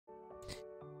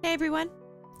Hey everyone,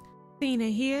 Athena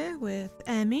here with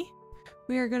Emmy.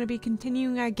 We are going to be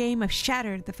continuing our game of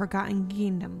Shattered the Forgotten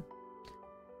Kingdom.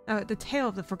 The Tale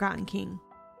of the Forgotten King.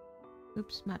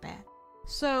 Oops, my bad.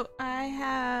 So I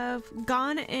have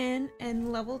gone in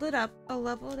and leveled it up. I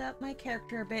leveled up my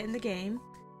character a bit in the game.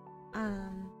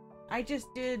 I just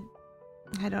did,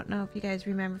 I don't know if you guys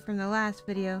remember from the last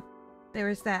video, there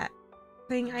was that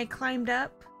thing I climbed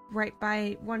up right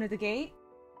by one of the gates.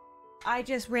 I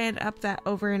just ran up that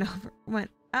over and over,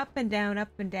 went up and down,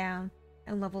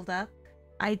 and leveled up.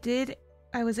 I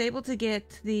was able to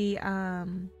get the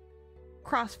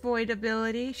cross void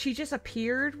ability. She just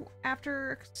appeared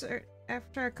after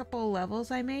a couple of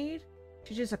levels I made.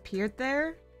 She just appeared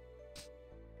there.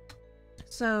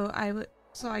 So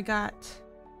I got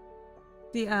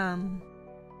the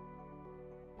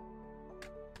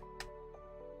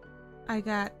I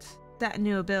got that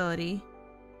new ability.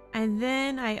 And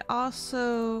then I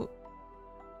also,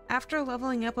 after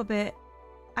leveling up a bit,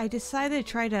 I decided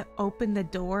to try to open the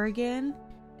door again.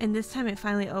 And this time it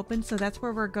finally opened, so that's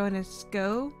where we're going to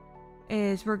go.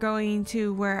 We're going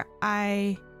to where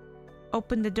I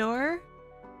opened the door,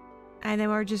 and then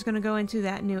we're just going to go into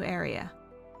that new area.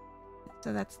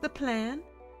 So that's the plan.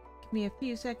 Give me a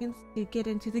few seconds to get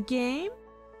into the game.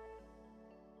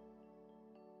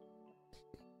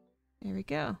 There we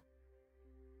go.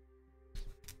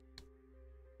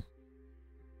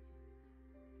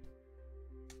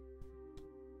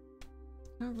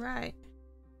 All right.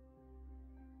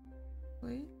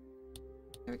 Wait.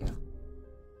 There we go.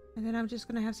 And then I'm just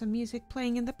gonna have some music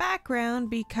playing in the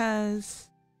background because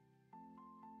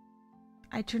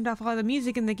I turned off all the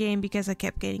music in the game because I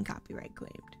kept getting copyright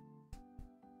claimed.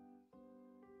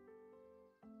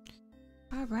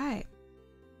 All right.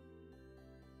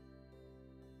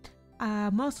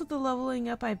 Most of the leveling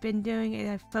up I've been doing,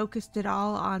 I focused it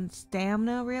all on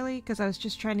stamina really, because I was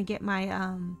just trying to get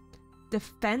my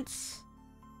defense,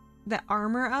 the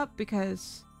armor up,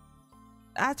 because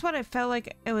that's what I felt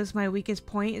like it was my weakest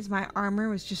point, is my armor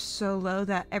was just so low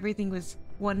that everything was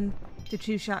 1 to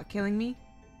 2 shot killing me.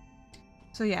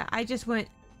 So yeah, I just went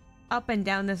up and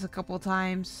down this a couple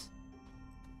times.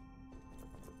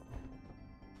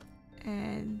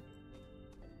 And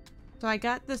so I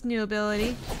got this new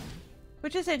ability,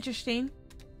 which is interesting.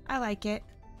 I like it.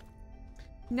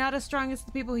 Not as strong as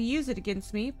the people who use it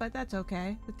against me, but that's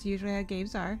okay. That's usually how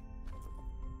games are.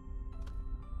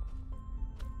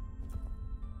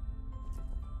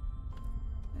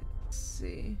 Let's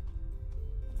see.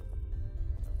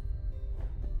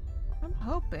 I'm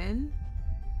hoping.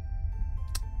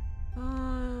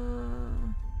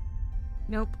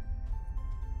 Nope.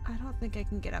 I don't think I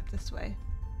can get up this way.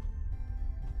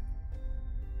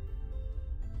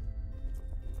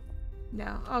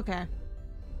 No, okay.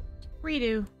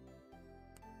 Redo.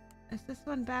 Is this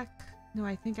one back? No,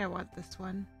 I think I want this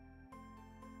one.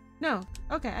 No,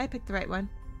 okay, I picked the right one.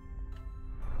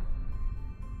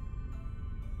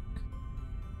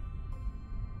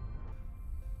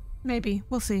 Maybe,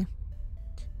 we'll see.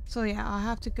 So yeah, I'll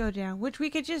have to go down, which we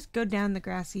could just go down the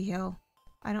grassy hill.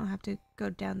 I don't have to go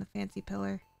down the fancy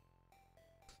pillar.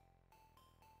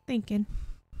 Thinking.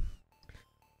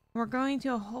 We're going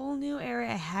to a whole new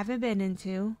area I haven't been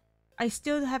into. I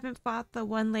still haven't fought the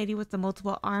one lady with the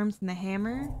multiple arms and the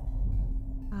hammer.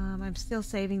 I'm still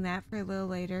saving that for a little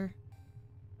later.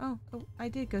 Oh, I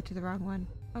did go to the wrong one.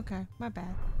 Okay, my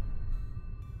bad.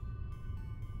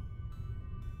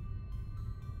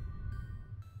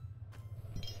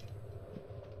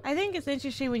 I think it's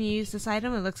interesting when you use this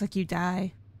item, it looks like you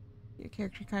die. Your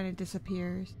character kind of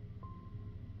disappears.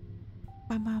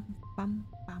 Bum bum bum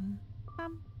bum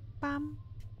bum bum.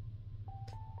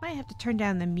 Might have to turn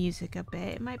down the music a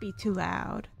bit. It might be too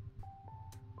loud.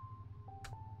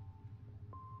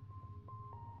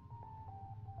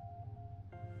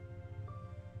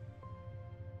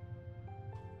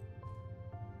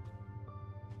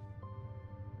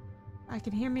 I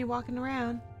can hear me walking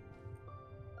around.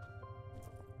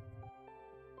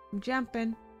 I'm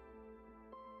jumping.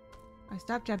 I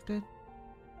stopped jumping.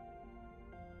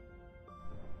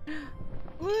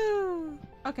 Woo!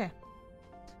 Okay.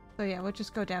 So yeah, we'll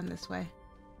just go down this way.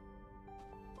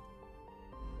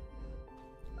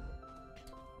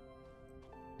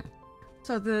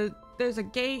 So there's a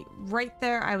gate right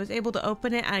there. I was able to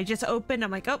open it, and I just opened.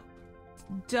 I'm like, oh, it's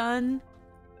done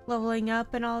leveling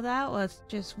up and all that. Let's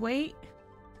just wait.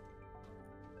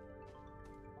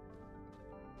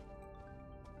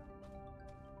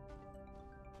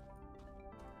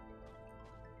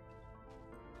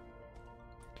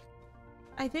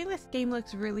 I think this game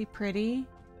looks really pretty,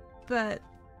 but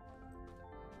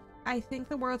I think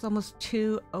the world's almost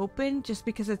too open just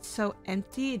because it's so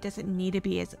empty. It doesn't need to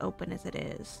be as open as it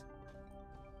is.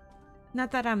 Not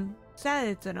that I'm sad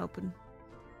it's an open.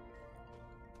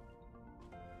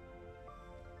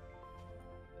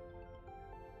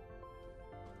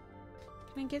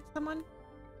 Can I get someone?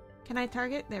 Can I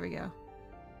target? There we go.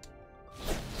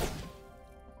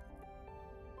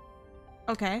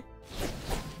 Okay.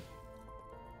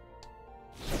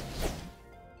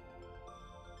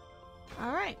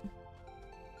 All right.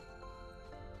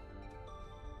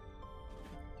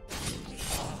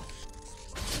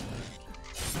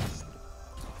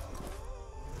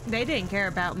 They didn't care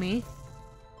about me.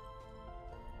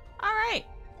 All right.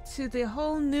 To the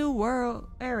whole new world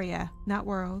area. Not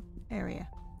world, area.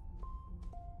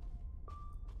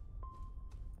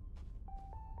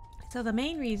 So the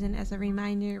main reason, as a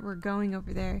reminder, we're going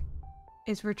over there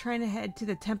is we're trying to head to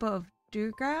the Temple of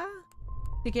Durga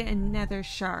to get another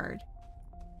shard.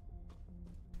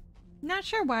 Not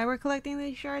sure why we're collecting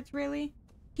these shards, really.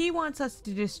 He wants us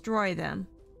to destroy them.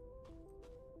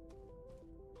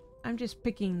 I'm just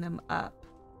picking them up.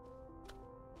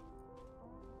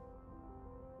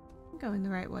 I'm going the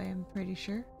right way, I'm pretty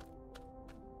sure.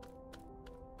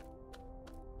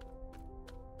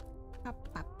 Pop,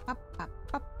 pop, pop, pop,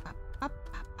 pop, pop, pop,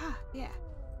 pop, pop. Yeah.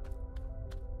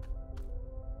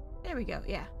 There we go,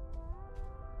 yeah.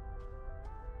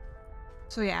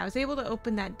 So yeah, I was able to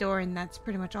open that door and that's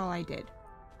pretty much all I did.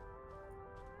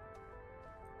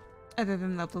 Other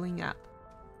than leveling up.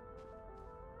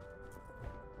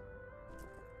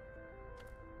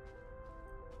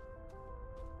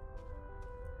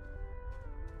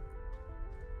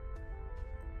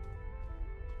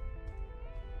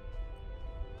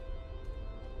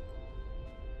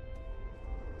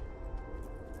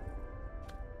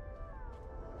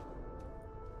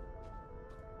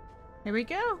 Here we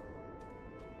go.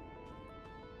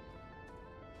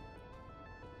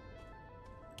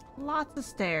 Lots of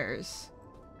stairs.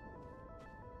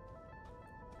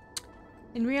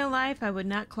 In real life, I would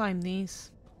not climb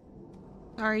these.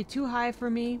 Sorry, too high for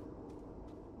me.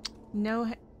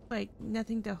 No, like,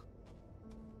 nothing to,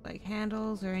 like,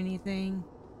 handles or anything.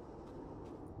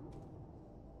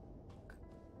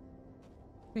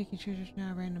 Making sure there's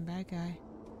not a random bad guy.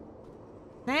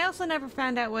 And I also never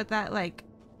found out what that, like,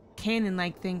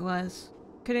 cannon-like thing was.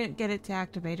 Couldn't get it to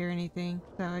activate or anything,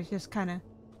 so I just kind of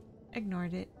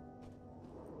ignored it.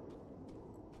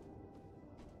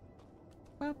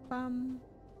 Ba-bum,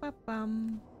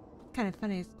 ba-bum. Kind of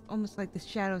funny, it's almost like the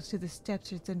shadows to the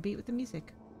steps are in beat with the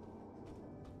music.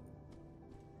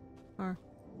 Or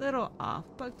a little off,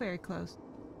 but very close.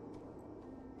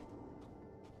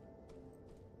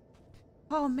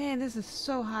 Oh man, this is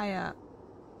so high up.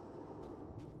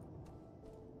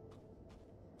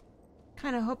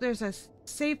 Kind of hope there's a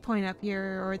save point up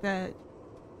here, or the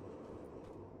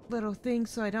little thing,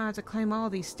 so I don't have to climb all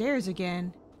these stairs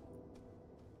again.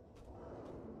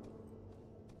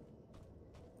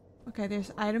 Okay,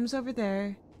 there's items over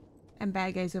there, and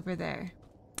bad guys over there.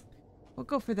 We'll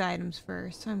go for the items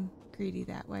first. I'm greedy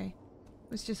that way.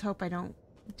 Let's just hope I don't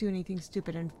do anything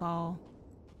stupid and fall.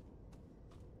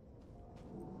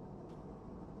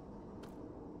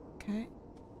 Okay.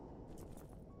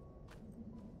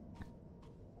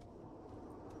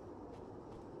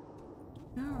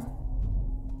 Oh.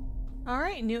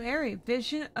 Alright, new area.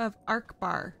 Vision of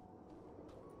Akbar.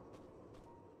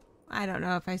 I don't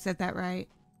know if I said that right.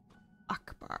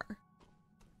 Akbar.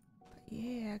 But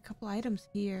yeah, a couple items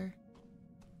here.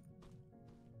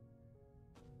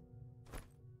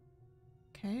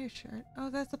 Okay, sure. Oh,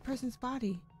 that's a person's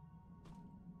body.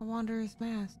 A wanderer's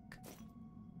mask.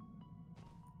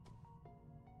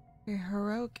 Your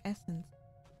heroic essence.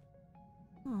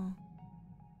 Oh.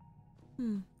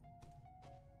 Hmm.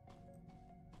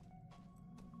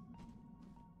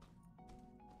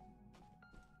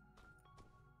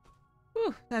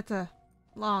 Whew, that's a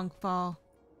long fall.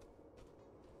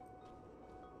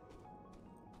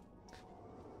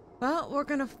 Well, we're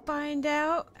gonna find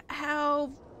out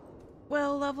how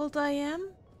well leveled I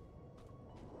am.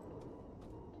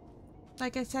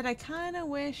 Like I said, I kind of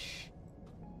wish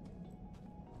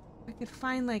I could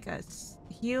find like a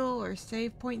heal or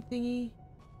save point thingy.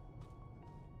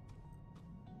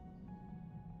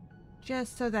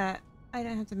 Just so that I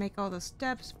don't have to make all the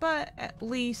steps, but at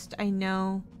least I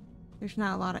know there's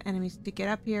not a lot of enemies to get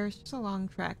up here. It's just a long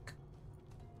trek.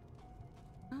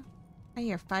 Oh, I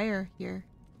hear fire here.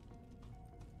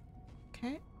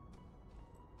 Okay.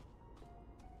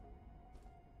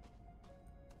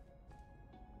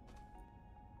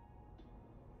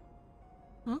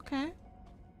 Okay.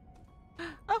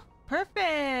 Oh,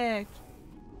 perfect!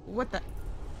 What the?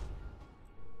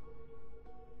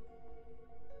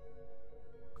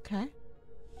 Okay.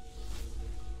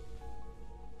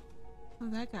 Oh,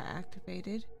 that got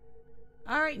activated.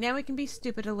 Alright, now we can be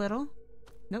stupid a little.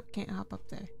 Nope, can't hop up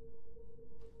there.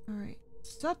 Alright.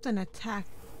 Something attacked.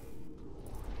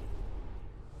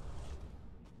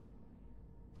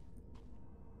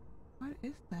 What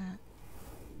is that?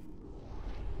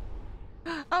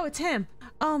 Oh, it's him!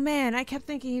 Oh man, I kept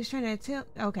thinking he was trying to tilt.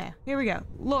 Okay, here we go.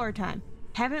 Lore time.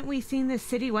 Haven't we seen this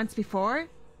city once before?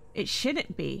 It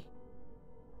shouldn't be.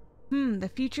 The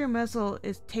future muzzle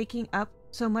is taking up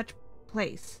so much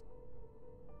place.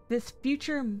 This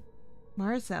future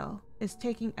Marzel is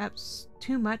taking up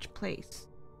too much place.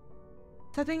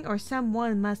 Something or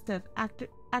someone must have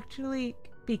actually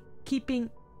be keeping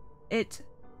it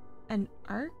an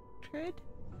Arctrid?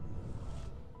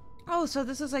 Oh, so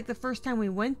this is like the first time we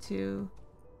went to.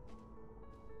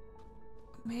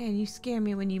 Man, you scare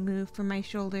me when you move from my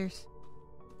shoulders.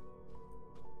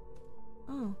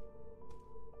 Oh.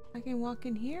 I can walk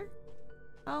in here?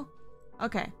 Oh.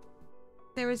 Okay.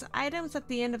 There was items at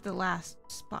the end of the last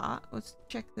spot. Let's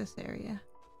check this area.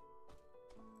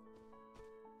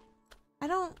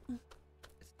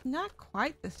 It's not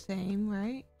quite the same,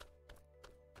 right?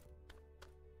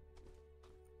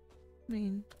 I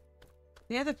mean,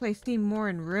 the other place seemed more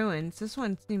in ruins. This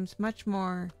one seems much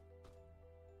more...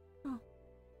 Oh.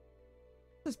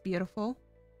 This is beautiful.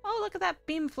 Oh, look at that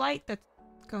beam flight that's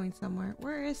going somewhere.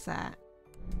 Where is that?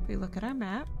 If we look at our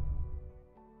map.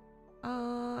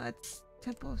 It's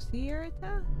Temple of Sierra?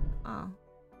 Oh. And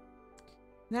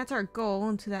that's our goal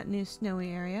into that new snowy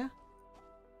area.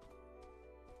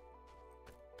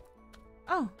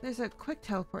 Oh, there's a quick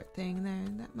teleport thing there.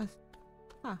 That must...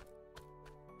 Huh.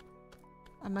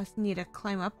 I must need to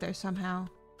climb up there somehow.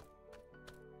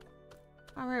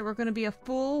 Alright, we're gonna be a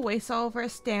fool. Waste all of our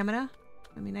stamina.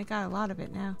 I mean, I got a lot of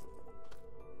it now.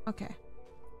 Okay.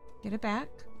 Get it back.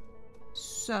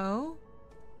 So...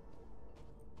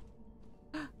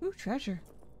 Ooh, treasure.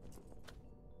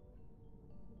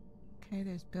 Okay,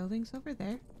 there's buildings over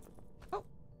there. Oh!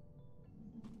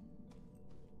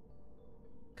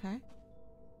 Okay.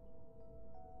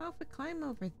 Oh, if we climb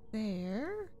over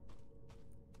there...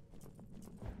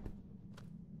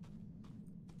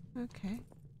 Okay.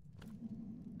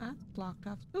 That's blocked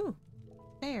off. Ooh!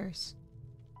 Stairs.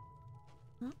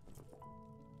 Huh?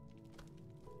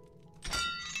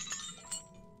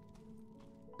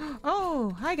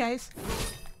 Oh! Hi, guys!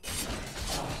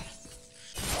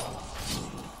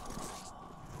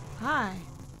 Hi!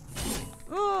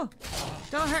 Oh!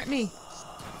 Don't hurt me!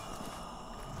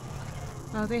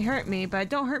 Oh, they hurt me, but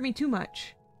don't hurt me too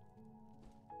much.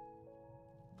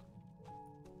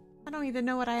 I don't even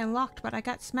know what I unlocked, but I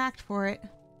got smacked for it.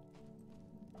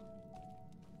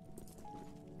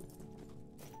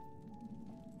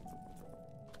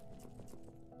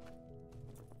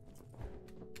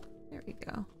 There we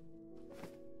go.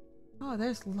 Oh,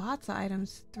 there's lots of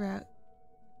items throughout.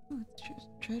 Oh, it's just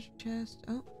treasure chest.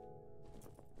 Oh.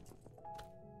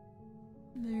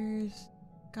 There's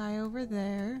a guy over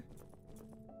there.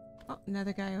 Oh,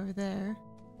 another guy over there.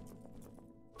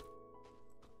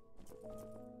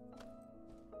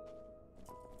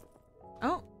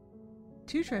 Oh!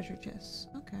 2 treasure chests.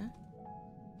 Okay.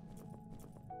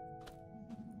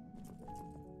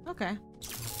 Okay.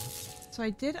 So I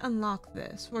did unlock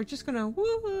this. We're just gonna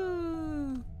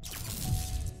woohoo!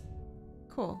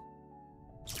 Cool.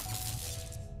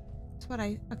 That's what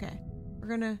I... Okay. We're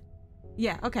gonna...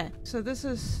 Yeah, okay. So this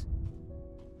is...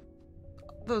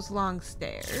 those long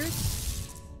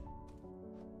stairs.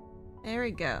 There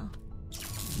we go.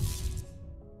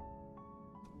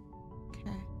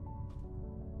 Okay.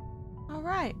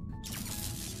 Alright.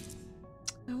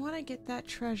 I want to get that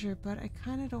treasure, but I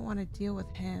kind of don't want to deal with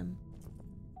him.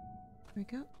 Here we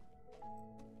go.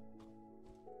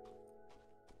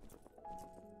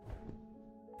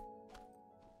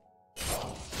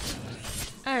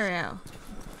 There we go.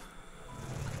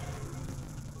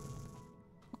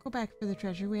 We'll go back for the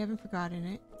treasure. We haven't forgotten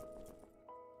it.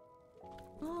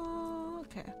 Oh,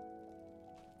 okay.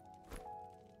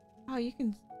 Oh, you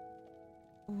can...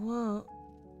 Whoa.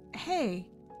 Hey!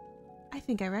 I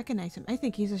think I recognize him. I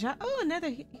think he's a shot. Oh, another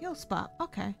heal spot.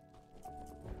 Okay.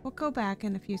 We'll go back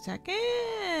in a few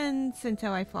seconds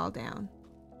until I fall down.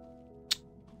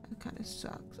 That kind of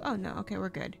sucks. Oh, no. Okay, we're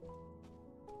good.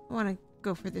 I want to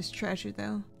go for this treasure,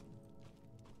 though.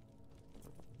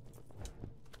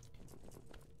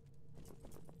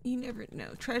 You never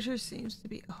know. Treasure seems to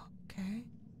be... Oh, okay.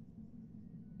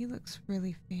 He looks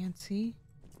really fancy.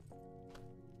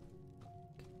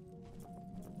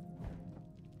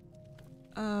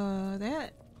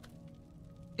 That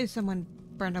is someone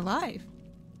burned alive.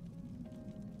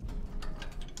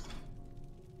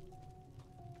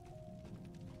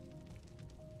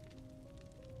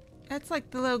 That's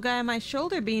like the little guy on my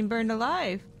shoulder being burned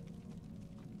alive.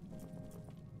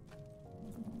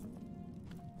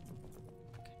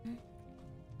 Okay.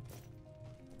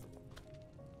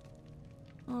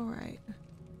 Alright.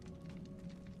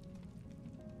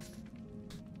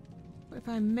 If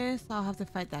I miss, I'll have to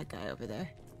fight that guy over there.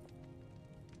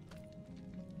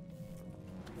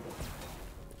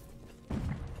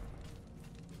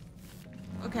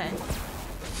 Okay.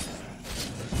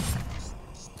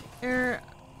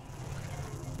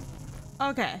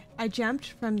 Okay, I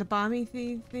jumped from the bombing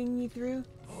thing he threw.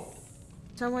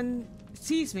 Someone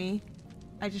sees me.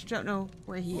 I just don't know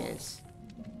where he is.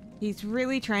 He's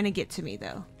really trying to get to me,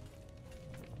 though.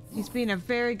 He's being a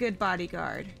very good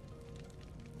bodyguard.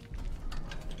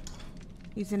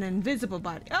 He's an invisible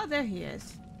body. Oh, there he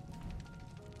is.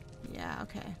 Yeah,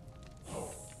 okay.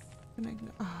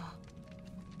 Oh.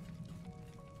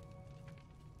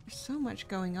 There's so much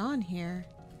going on here.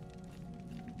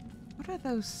 What are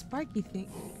those sparky things,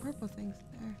 purple things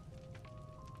there?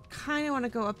 Kind of want to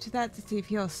go up to that to see if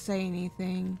he'll say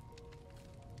anything.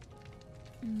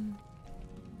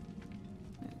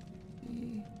 Let's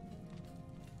see.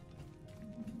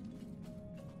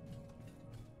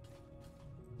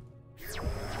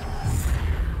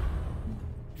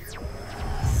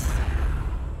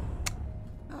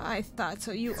 Oh, I thought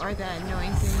so. You are that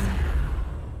annoying thing.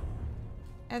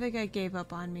 I think I gave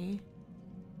up on me.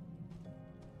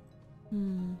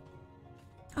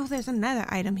 Oh, there's another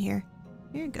item here.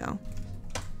 Here you go.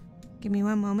 Give me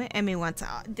one moment. Emmy wants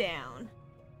it down.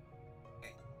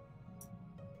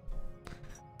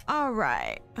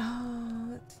 Alright.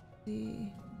 Let's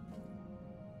see.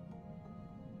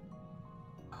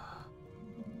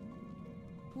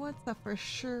 What's the for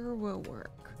sure will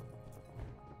work?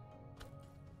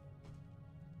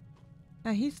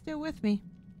 He's still with me.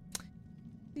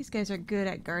 These guys are good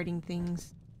at guarding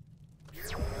things.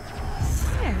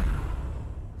 There.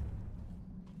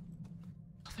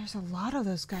 Oh, there's a lot of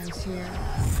those guys here.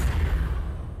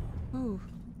 Ooh.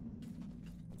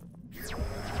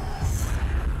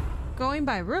 Going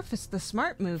by roof is the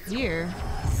smart move here.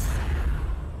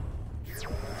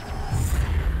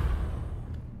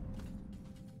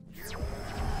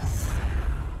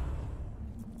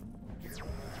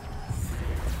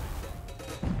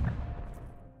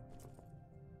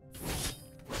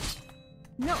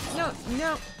 No, no,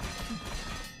 no.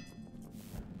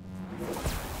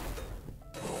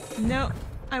 No,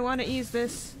 I want to use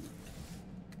this.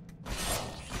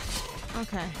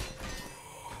 Okay.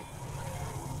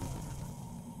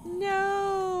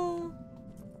 No!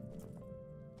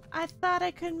 I thought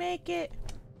I could make it.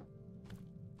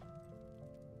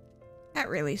 That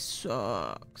really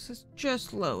sucks. It's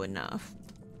just low enough.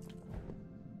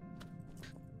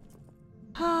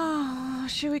 Oh,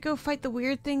 should we go fight the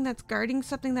weird thing that's guarding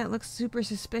something that looks super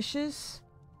suspicious?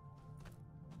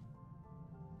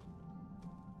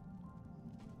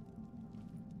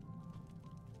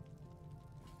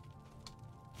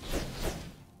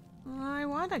 I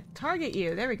want to target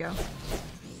you. There we go.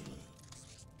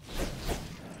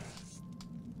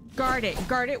 Guard it.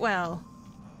 Guard it well.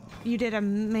 You did an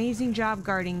amazing job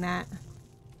guarding that.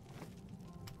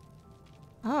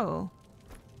 Oh.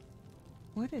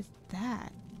 What is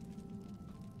that?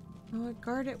 Oh,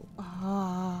 guard it.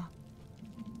 Oh.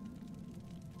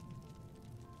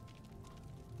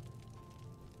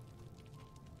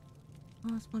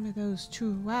 Oh, it's one of those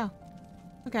too. Wow.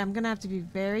 Okay, I'm gonna have to be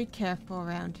very careful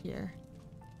around here.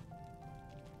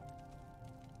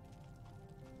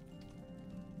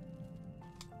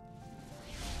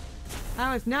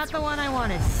 That was not the one I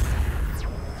wanted.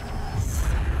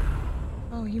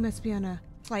 Oh, he must be on a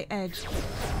slight edge.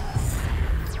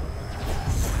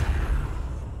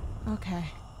 Okay.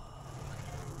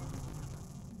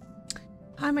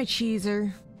 I'm a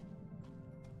cheeser.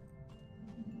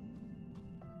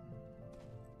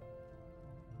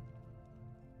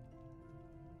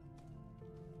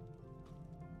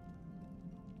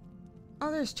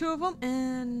 Oh, there's two of them,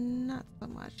 and not so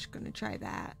much. Gonna try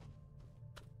that.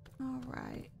 All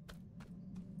right.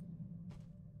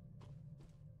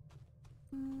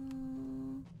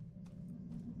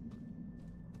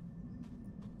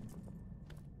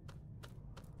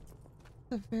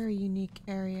 It's a very unique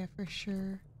area for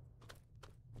sure.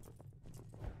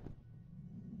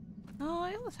 Oh,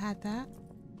 I almost had that.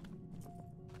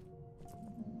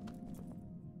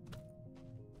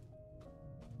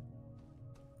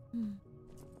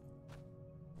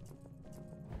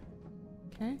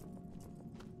 Okay.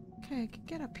 Okay, I can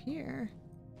get up here.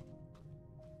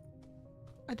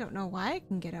 I don't know why I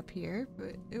can get up here,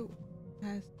 but it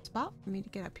has a spot for me to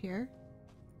get up here.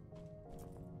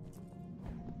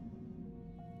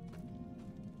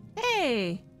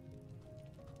 Hey!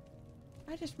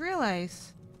 I just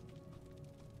realized.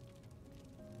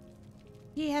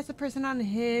 He has a person on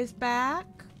his back.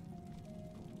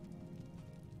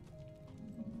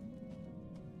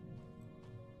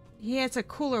 He has a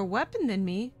cooler weapon than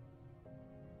me.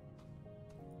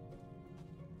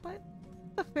 But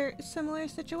a very similar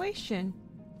situation.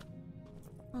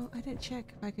 Oh, I didn't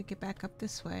check if I could get back up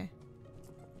this way.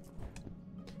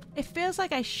 It feels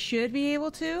like I should be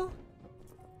able to.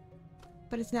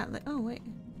 But it's not like... Oh, wait.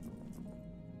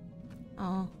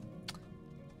 Oh.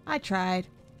 I tried.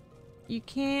 You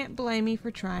can't blame me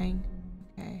for trying.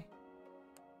 Okay.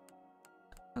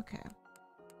 Okay.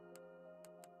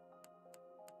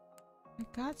 I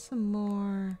got some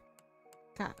more...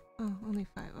 Oh, only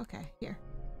 5. Okay, here.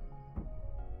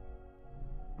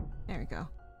 There we go.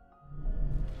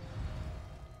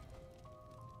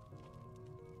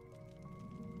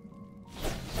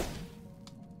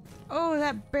 Oh,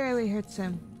 that barely hurts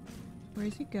him. Where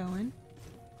is he going?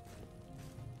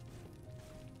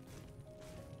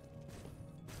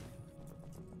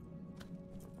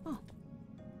 Oh.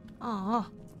 Oh.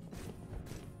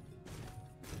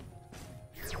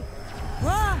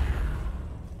 Whoa!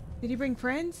 Did he bring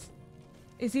friends?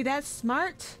 Is he that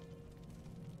smart?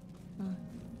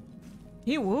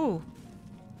 He woo.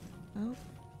 Oh.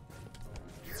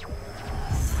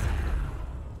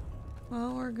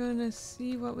 Well, we're gonna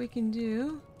see what we can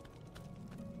do.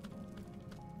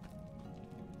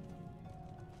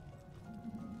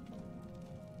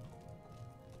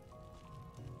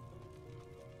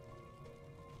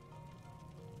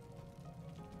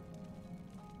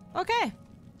 Okay.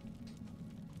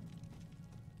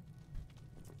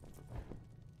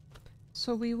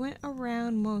 So we went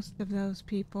around most of those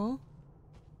people.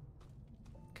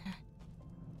 Okay.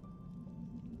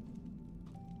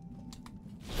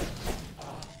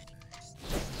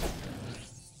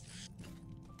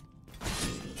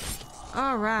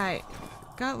 All right.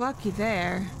 Got lucky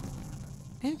there.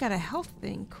 And got a health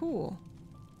thing. Cool.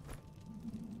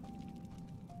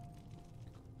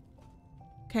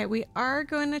 Okay, we are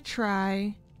going to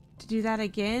try to do that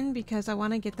again because I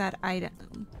want to get that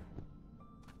item.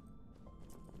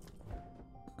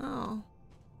 Oh.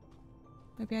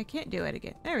 Maybe I can't do it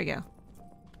again. There we go.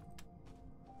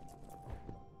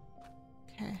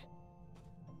 Okay.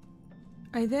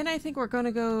 And then I think we're going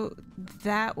to go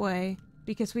that way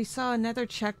because we saw another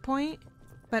checkpoint,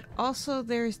 but also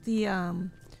there's the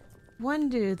one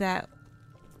dude that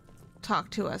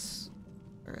talked to us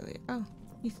earlier. Oh,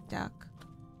 he's stuck.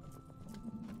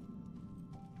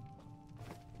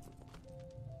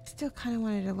 Still kind of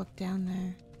wanted to look down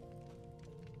there.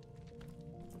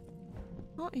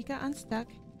 Oh, he got unstuck.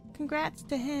 Congrats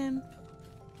to him.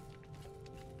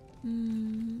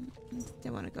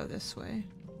 Still want to go this way.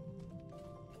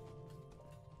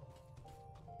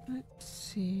 Let's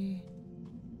see.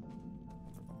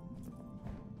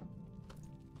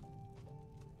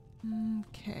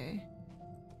 Okay.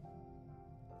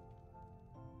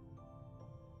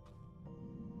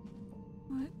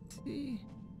 Let's see.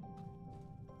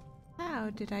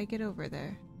 How did I get over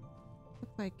there?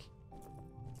 Look like...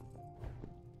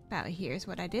 About here's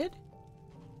what I did.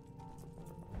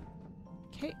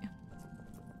 Okay.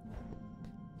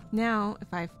 Now, if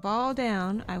I fall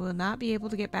down, I will not be able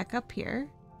to get back up here.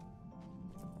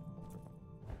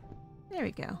 There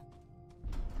we go.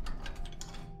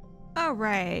 All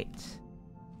right.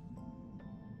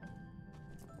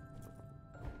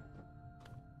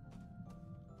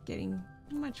 Getting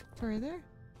much further.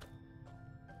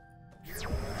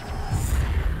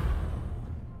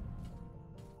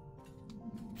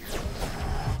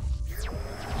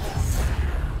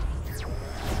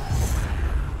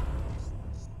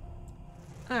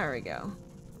 There we go.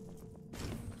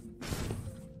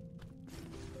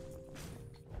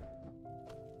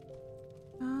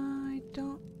 I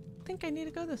don't think I need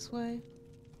to go this way.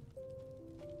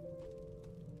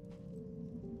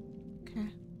 Okay.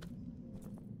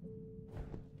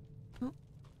 Oh.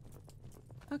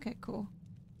 Okay, cool.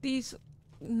 These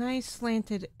nice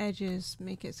slanted edges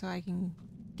make it so I can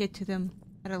get to them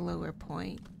at a lower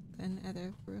point than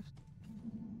other roofs.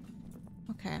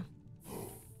 Okay.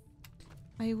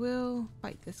 I will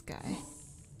fight this guy.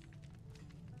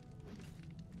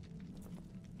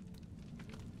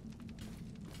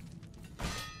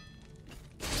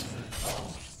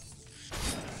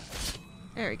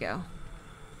 There we go.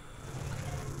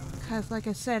 Because like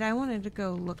I said, I wanted to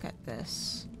go look at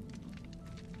this.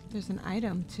 There's an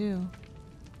item too.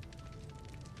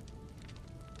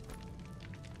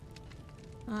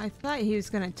 I thought he was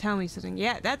gonna tell me something.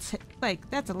 Yeah, that's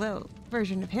a little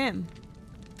version of him.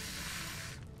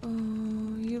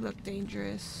 Oh, you look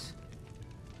dangerous.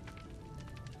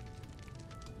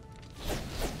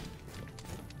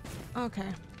 Okay.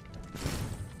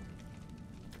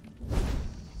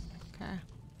 Okay.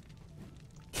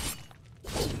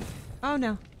 Oh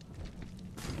no.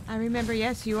 I remember,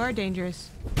 yes, you are dangerous.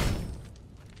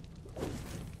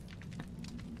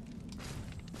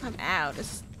 I'm out.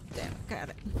 Damn, got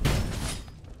it.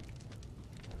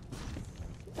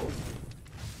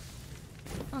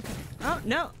 Okay. Oh,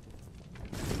 no!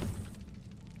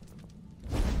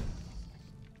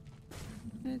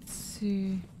 Let's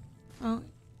see. Oh.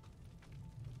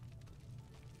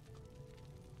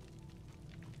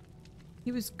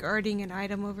 He was guarding an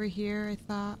item over here, I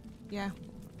thought. Yeah.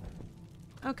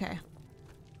 Okay.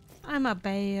 I'm a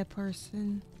bad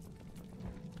person.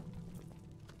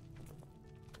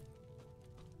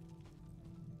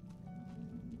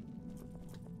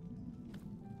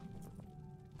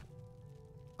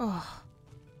 Oh.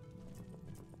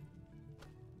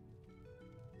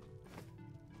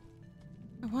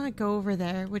 I want to go over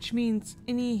there, which means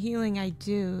any healing I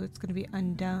do, it's going to be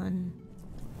undone.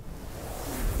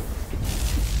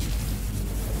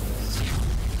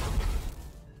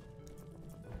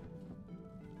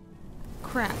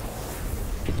 Crap.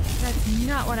 That's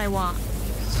not what I want.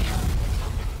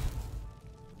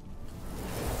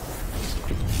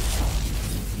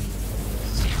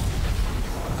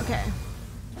 Okay.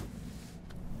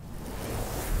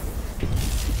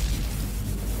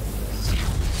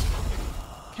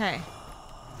 Okay.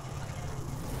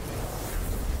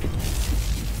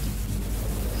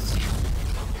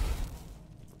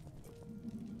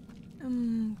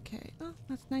 Okay. Oh,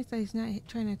 that's nice that he's not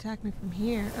trying to attack me from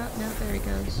here. Oh, no, there he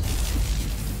goes.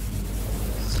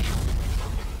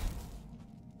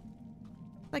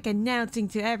 Like announcing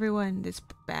to everyone, this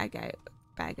bad guy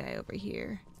over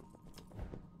here.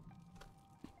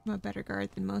 I'm a better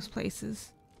guard than most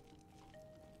places.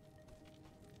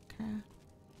 Okay.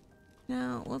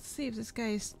 Now, let's see if this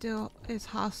guy is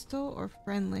hostile or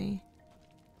friendly.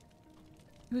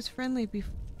 He was friendly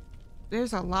before.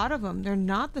 There's a lot of them. They're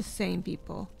not the same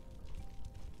people.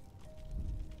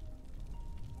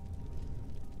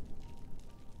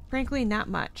 Frankly, not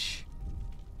much.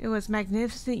 It was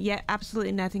magnificent, yet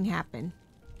absolutely nothing happened.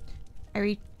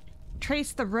 I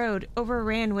retraced the road,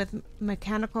 overran with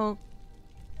mechanical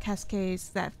cascades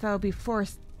that fell before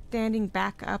standing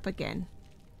back up again.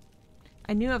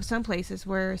 I knew of some places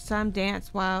where some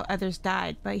danced while others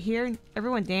died, but here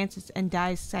everyone dances and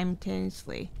dies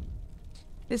simultaneously.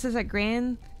 This is a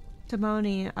grand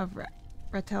testimony of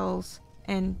Rattles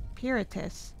and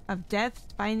Piratus, of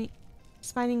death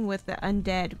spinning with the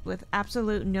undead with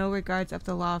absolute no regards of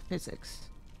the law of physics.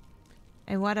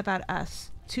 And what about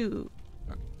us, too?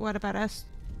 What about us?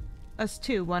 Us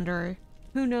too, Wanderer.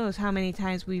 Who knows how many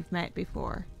times we've met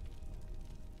before?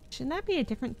 Shouldn't that be a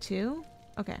different two?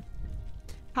 Okay.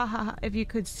 Ha ha ha, if you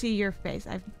could see your face.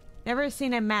 I've never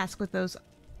seen a mask with those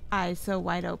eyes so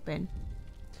wide open.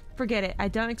 Forget it. I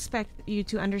don't expect you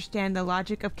to understand the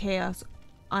logic of chaos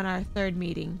on our third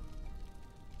meeting.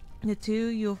 The two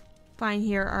you'll find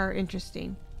here are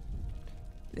interesting.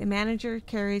 The manager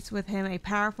carries with him a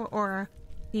powerful aura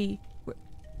he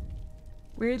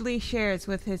weirdly shares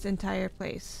with his entire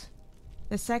place.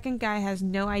 The second guy has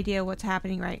no idea what's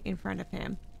happening right in front of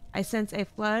him. I sense a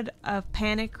flood of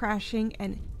panic crashing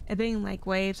and ebbing like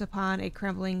waves upon a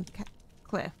crumbling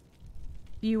cliff.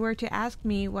 If you were to ask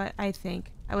me what I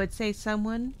think, I would say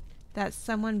someone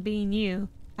being you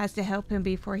has to help him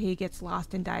before he gets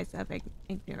lost and dies of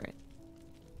ignorance.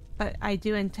 But I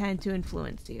do intend to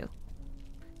influence you.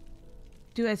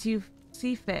 Do as you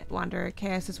see fit, Wanderer.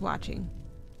 Chaos is watching.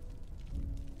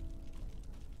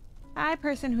 Hi,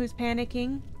 person who's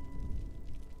panicking.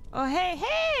 Oh,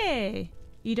 hey!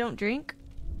 You don't drink?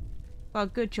 Well,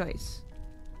 good choice.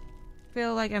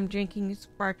 Feel like I'm drinking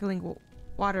sparkling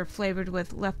water flavored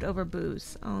with leftover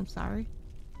booze. Oh, I'm sorry.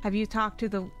 Have you talked to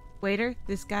the waiter?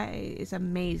 This guy is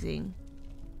amazing.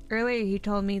 Earlier he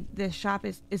told me this shop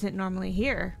isn't normally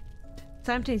here.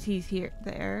 Sometimes he's here,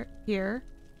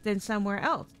 then somewhere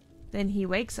else. Then he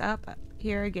wakes up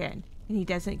here again, and he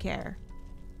doesn't care.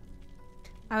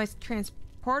 I was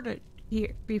transported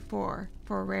here before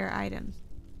for rare items.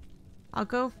 I'll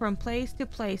go from place to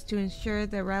place to ensure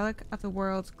the relic of the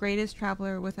world's greatest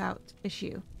traveler without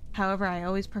issue. However, I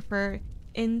always prefer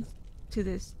into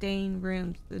the stained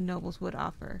rooms the nobles would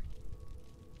offer.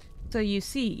 So you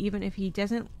see, even if he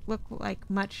doesn't look like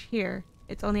much here,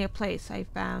 it's only a place I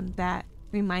found that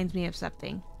reminds me of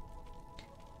something.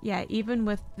 Yeah, even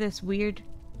with this weird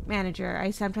manager,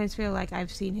 I sometimes feel like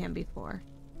I've seen him before.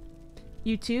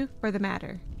 You too, for the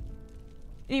matter.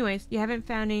 Anyways, you haven't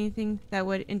found anything that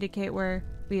would indicate where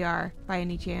we are, by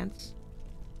any chance?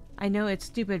 I know it's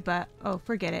stupid, but oh,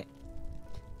 forget it.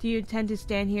 Do you intend to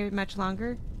stand here much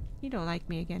longer? You don't like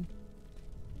me again.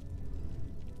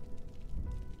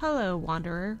 Hello,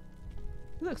 Wanderer.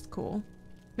 He looks cool.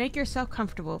 Make yourself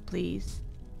comfortable, please.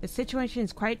 The situation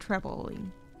is quite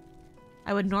troubling.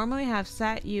 I would normally have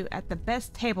sat you at the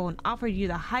best table and offered you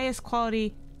the highest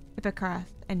quality hippocras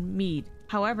and mead.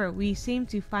 However, we seem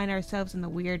to find ourselves in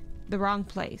the wrong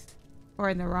place, or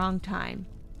in the wrong time.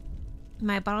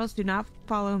 My bottles do not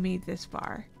follow me this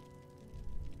far.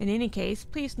 In any case,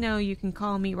 please know you can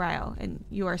call me Ryle, and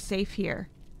you are safe here.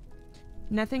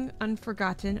 Nothing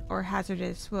unforgotten or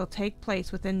hazardous will take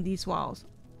place within these walls.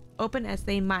 Open as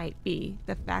they might be,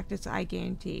 the fact is I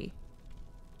guarantee.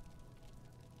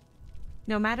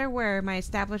 No matter where my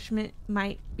establishment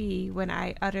might be when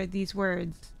I utter these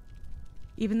words,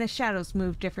 even the shadows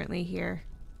move differently here.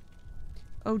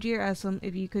 Oh dear Uslam,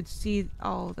 if you could see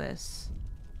all this.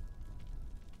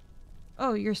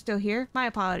 Oh, you're still here? My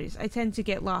apologies. I tend to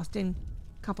get lost in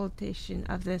contemplation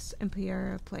of this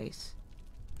imperial place.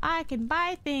 I can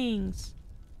buy things!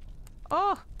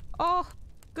 Oh!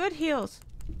 Good heals!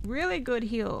 Really good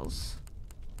heals.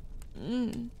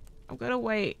 I'm gonna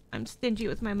wait. I'm stingy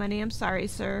with my money. I'm sorry,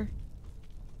 sir.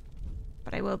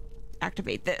 But I will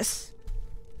activate this.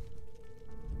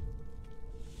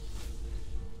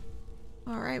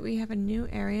 Alright, we have a new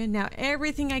area. Now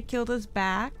everything I killed is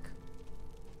back.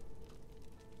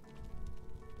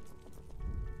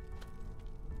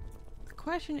 The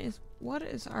question is, what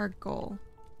is our goal?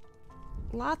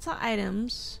 Lots of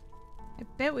items. I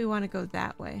bet we want to go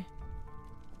that way.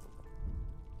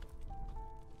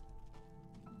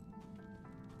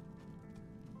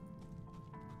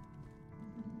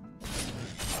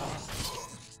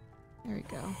 There we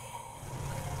go.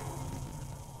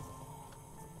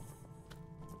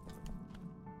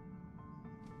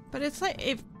 But it's like,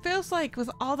 it feels like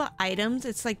with all the items,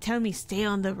 it's like telling me stay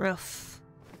on the roof.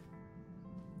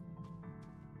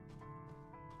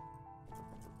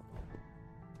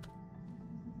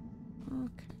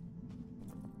 Okay.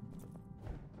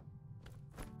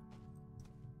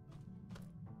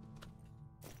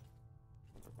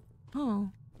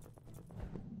 Oh.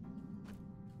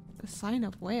 The sign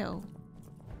of whale.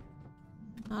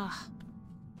 Ah.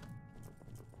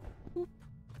 Whoop.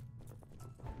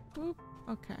 Whoop.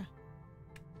 Okay.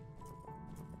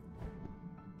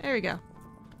 There we go.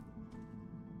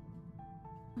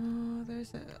 Oh,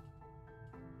 there's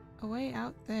a way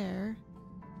out there.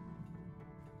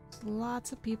 There's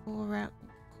lots of people around.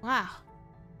 Wow.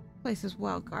 This place is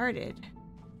well guarded.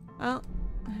 Oh.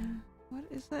 What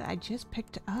is that I just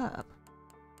picked up?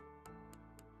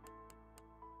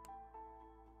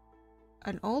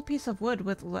 An old piece of wood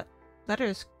with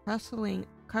letters rustling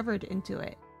covered into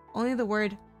it. Only the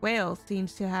word whale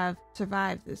seems to have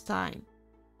survived this time.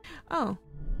 Oh,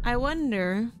 I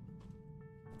wonder,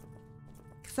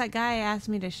 because that guy asked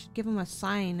me to give him a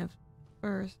sign of,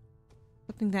 or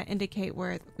something that indicate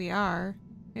where we are.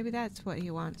 Maybe that's what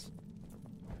he wants.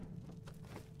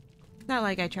 Not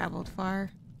like I traveled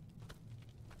far.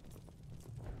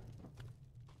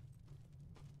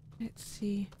 Let's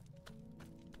see.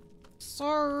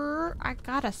 Sir, I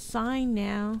got a sign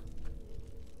now.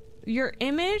 Your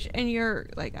image and your,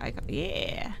 like,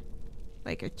 yeah.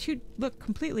 Like, your two look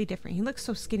completely different. He looks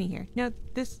so skinny here. No,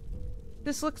 this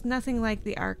looks nothing like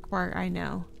the Arkbar I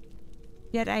know.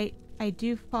 Yet I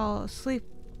do fall asleep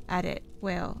at it,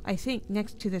 well, I think,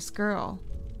 next to this girl.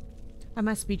 I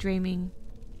must be dreaming.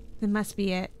 That must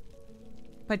be it.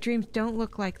 But dreams don't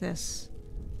look like this.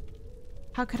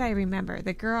 How could I remember?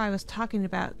 The girl I was talking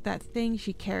about, that thing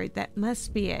she carried, that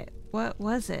must be it. What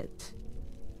was it?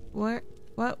 What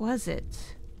was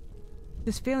it?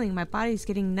 This feeling, my body's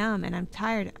getting numb and I'm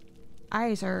tired.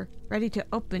 Eyes are ready to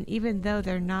open even though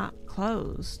they're not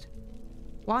closed.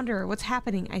 Wanderer, what's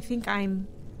happening? I think I'm...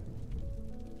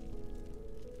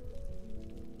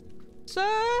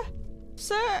 Sir,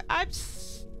 I'm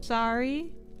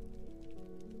sorry.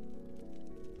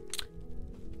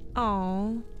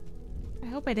 Oh, I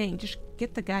hope I didn't just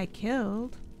get the guy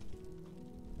killed.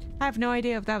 I have no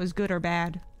idea if that was good or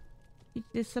bad. He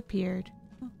disappeared.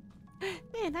 Oh.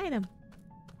 Hey, an item.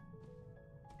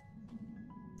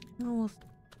 Almost.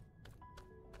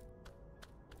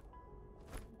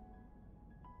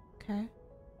 Okay.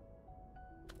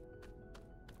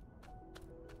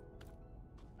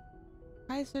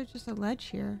 Why is there just a ledge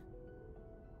here?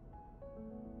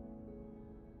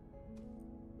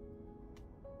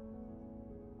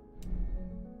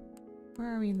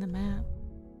 Where are we in the map?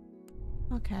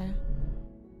 Okay.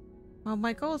 Well,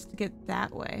 my goal is to get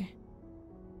that way.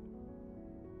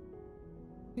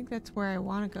 I think that's where I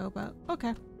want to go, but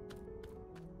okay.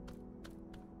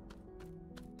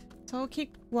 So we'll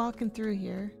keep walking through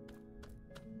here.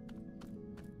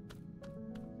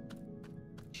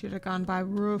 Should have gone by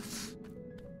roof.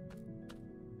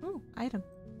 Oh, item.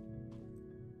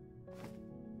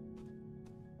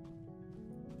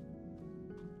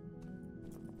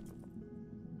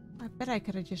 I bet I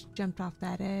could have just jumped off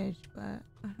that edge, but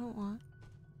I don't want.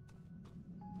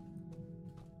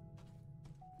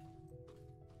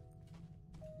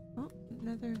 Oh,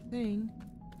 another thing.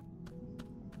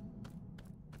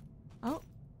 Oh.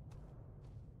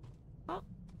 Oh,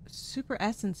 super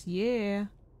essence, yeah.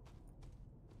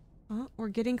 Oh, we're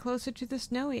getting closer to the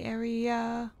snowy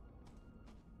area.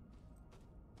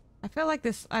 I feel like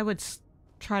this, I would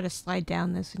try to slide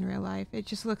down this in real life. It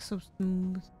just looks so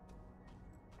smooth.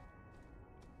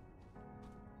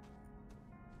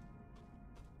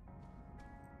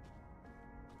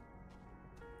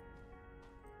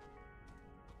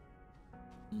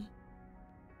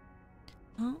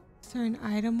 Oh, is there an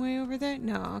item way over there?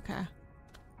 No, okay.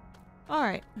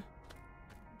 Alright.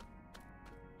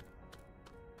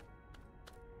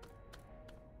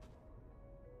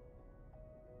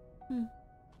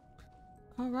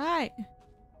 Alright.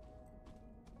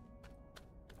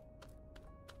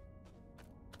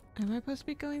 Am I supposed to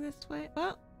be going this way?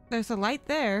 Oh, there's a light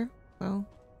there. So,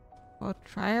 we'll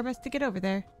try our best to get over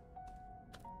there.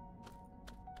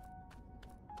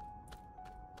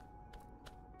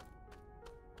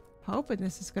 Hoping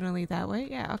this is going to lead that way.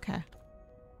 Yeah, okay.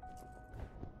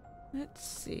 Let's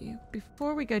see.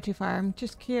 Before we go too far, I'm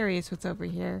just curious what's over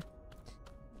here.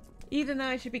 Even though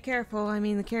I should be careful, I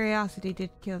mean, the curiosity did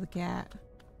kill the cat.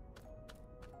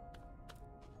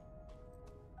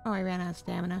 Oh, I ran out of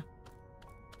stamina.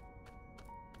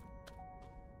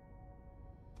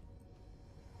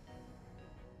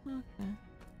 Okay.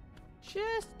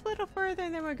 Just a little further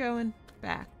and then we're going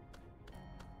back.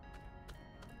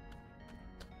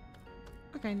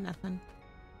 Okay, nothing.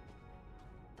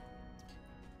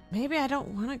 Maybe I don't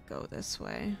want to go this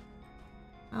way.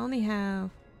 I only have...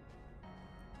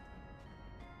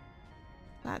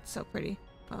 That's so pretty.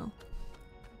 Oh.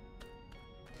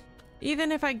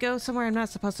 Even if I go somewhere I'm not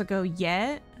supposed to go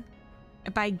yet,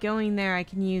 by going there I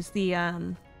can use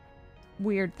the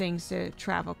weird things to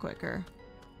travel quicker.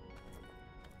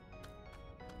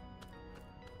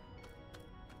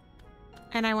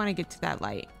 And I want to get to that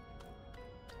light.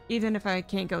 Even if I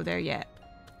can't go there yet.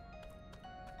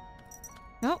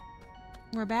 Oh,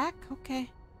 we're back? Okay.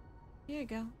 Here you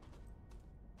go.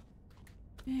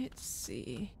 Let's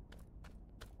see.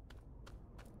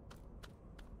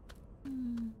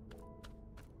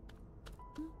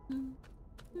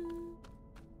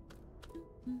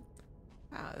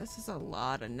 Wow, this is a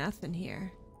lot of nothing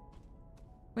here.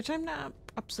 Which I'm not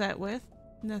upset with.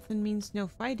 Nothing means no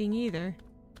fighting either.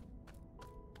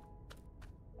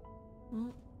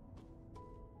 Well,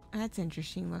 that's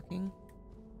interesting looking.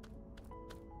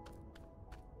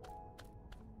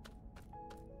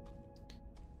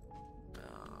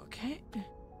 Okay.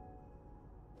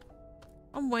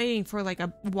 I'm waiting for like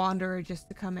a wanderer just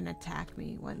to come and attack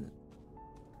me when...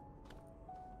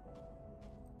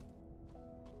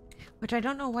 Which I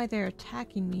don't know why they're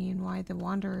attacking me and why the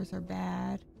wanderers are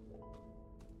bad.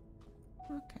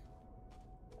 Okay.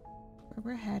 Where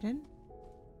we're heading.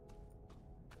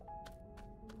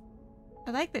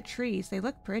 I like the trees. They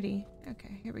look pretty.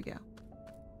 Okay, here we go.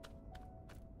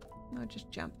 No,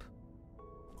 just jump.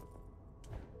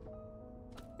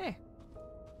 Hey.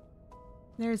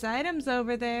 There's items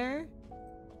over there.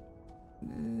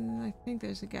 I think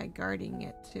there's a guy guarding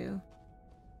it too.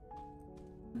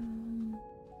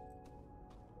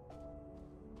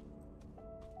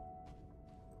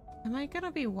 Am I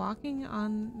gonna be walking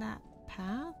on that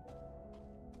path?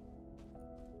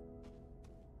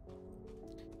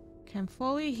 Okay, I'm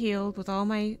fully healed with all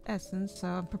my essence, so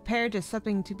I'm prepared to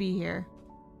something to be here.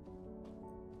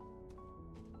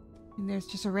 And there's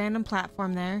just a random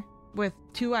platform there with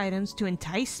 2 items to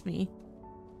entice me.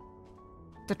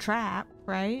 The trap,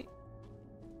 right?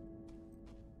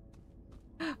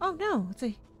 Oh no, it's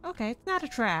a... Okay, it's not a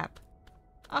trap.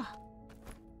 Oh.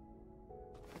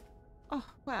 Oh,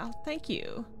 wow, thank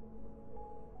you.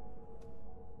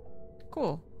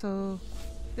 Cool, so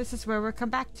this is where we'll come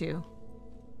back to.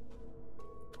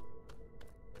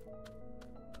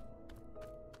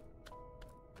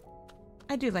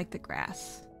 I do like the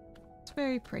grass. It's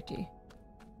very pretty.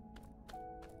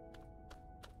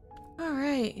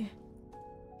 Alright.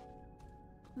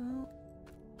 Well,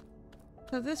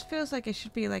 so this feels like it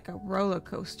should be like a roller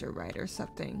coaster ride or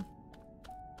something.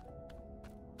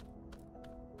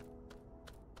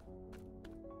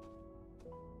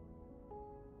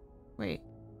 Wait.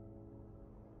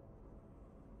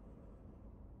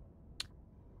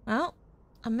 Well,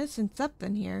 I'm missing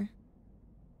something here.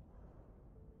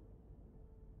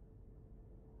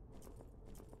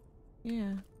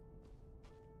 Yeah.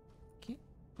 Okay.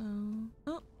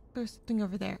 Oh, there's something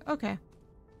over there. Okay.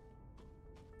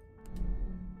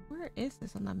 Where is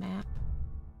this on the map?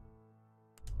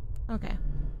 Okay.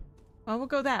 Well, we'll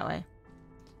go that way.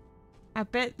 I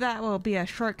bet that will be a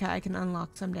shortcut I can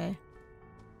unlock someday.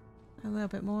 A little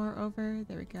bit more over.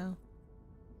 There we go.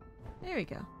 There we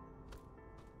go.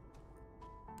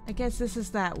 I guess this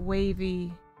is that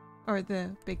wavy, or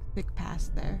the big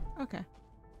pass there. Okay.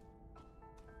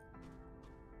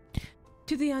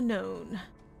 To the unknown.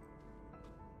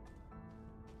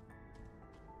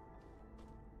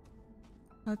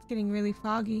 Oh, it's getting really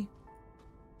foggy.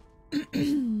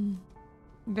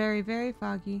 Very, very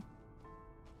foggy.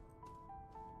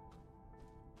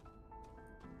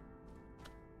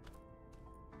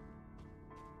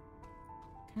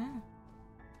 Okay.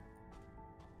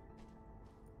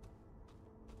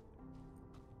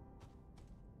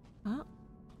 Oh,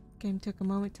 game took a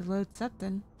moment to load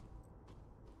something.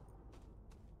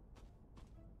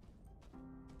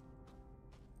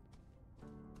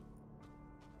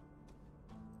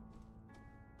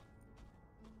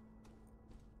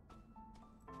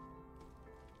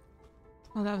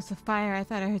 Oh, that was the fire. I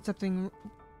thought I heard something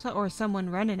or someone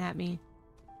running at me.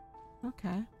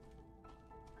 Okay.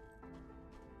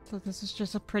 So this is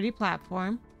just a pretty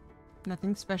platform.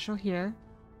 Nothing special here.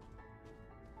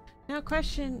 Now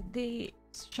question,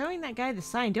 showing that guy the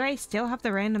sign. Do I still have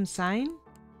the random sign?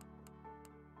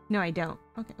 No, I don't.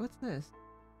 Okay, what's this?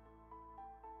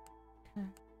 Okay.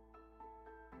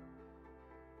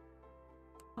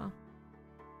 Huh.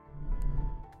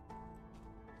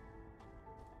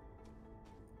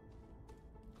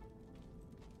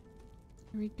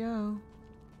 Here we go.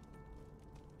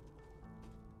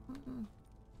 Oh.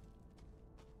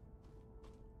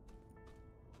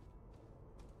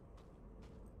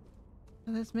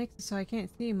 Well, this makes it so I can't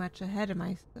see much ahead of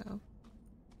myself.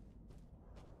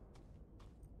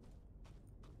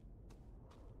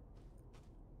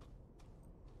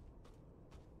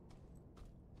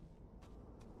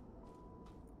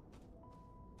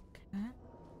 Okay.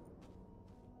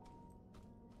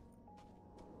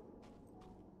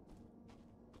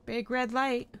 Big red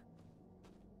light.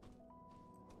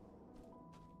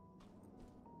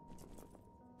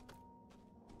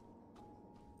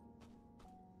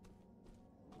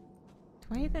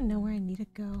 Do I even know where I need to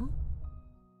go?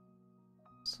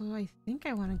 So I think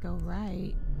I want to go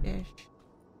right-ish.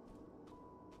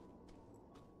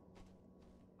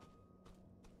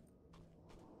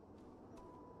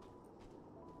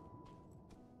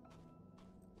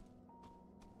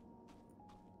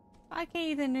 I can't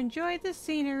even enjoy the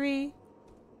scenery.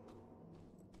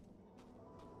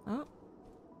 Oh.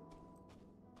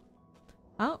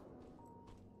 Oh.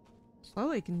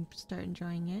 Slowly can start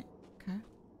enjoying it. Okay.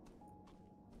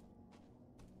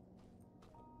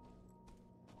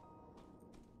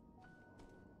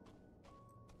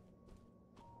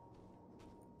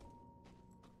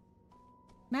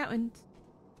 Mountains.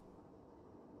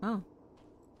 Oh.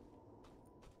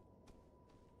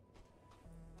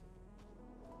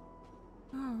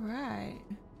 Alright.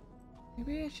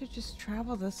 Maybe I should just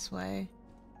travel this way.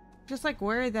 Just like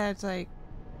worried that it's like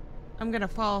I'm gonna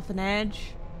fall off an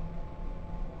edge.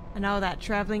 And all that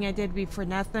traveling I did be for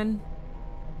nothing.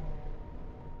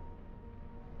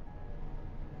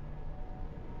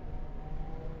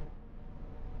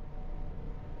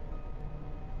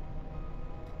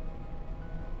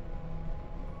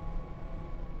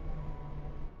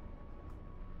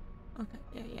 Okay,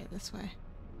 yeah, this way.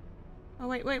 Oh,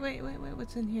 wait,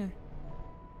 what's in here?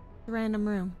 The random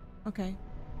room. Okay.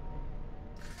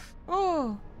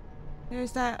 Oh!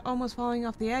 There's that almost falling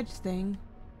off the edge thing.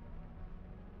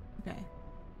 Okay.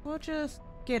 We'll just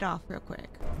get off real quick.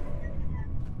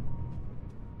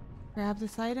 Grab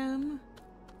this item.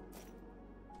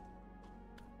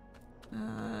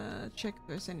 Check if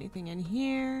there's anything in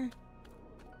here.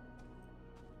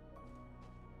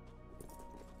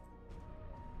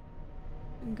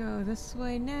 And go this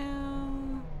way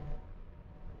now.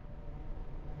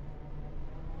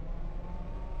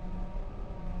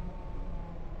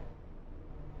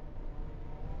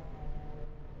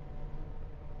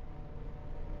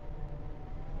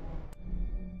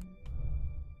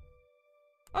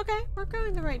 Okay, we're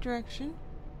going the right direction.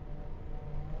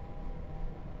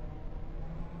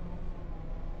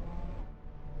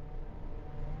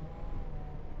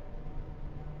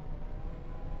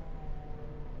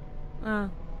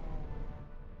 Oh.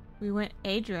 We went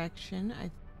a direction.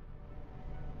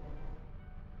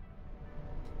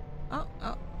 Oh.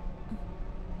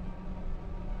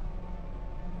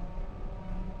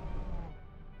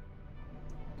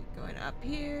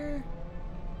 here.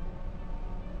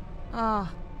 Oh,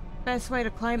 best way to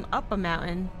climb up a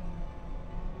mountain.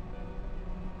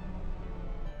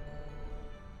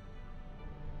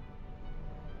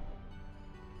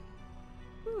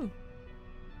 Ooh.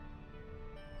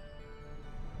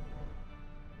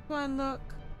 One look.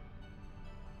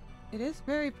 It is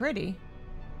very pretty.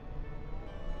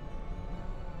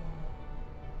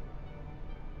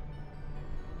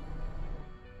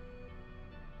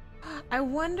 I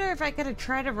wonder if I could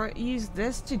try to use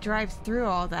this to drive through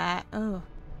all that. Oh.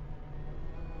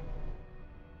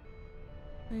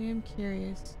 I am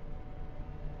curious.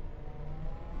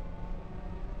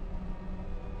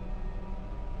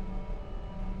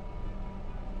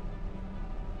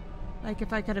 Like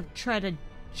if I could have tried to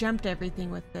jumped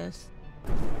everything with this.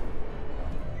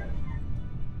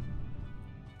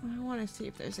 I want to see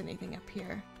if there's anything up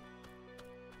here.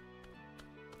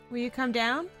 Will you come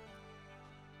down?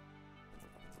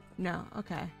 No,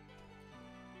 okay.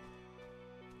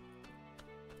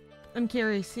 I'm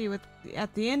curious to see what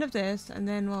at the end of this, and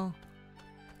then we'll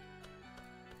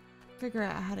figure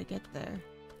out how to get there.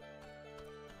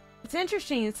 It's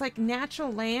interesting. It's like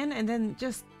natural land and then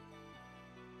just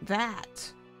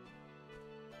that.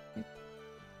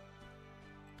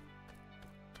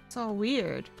 It's all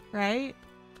weird, right?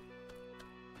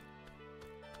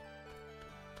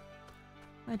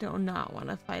 I do not want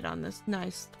to fight on this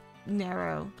nice,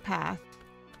 narrow path.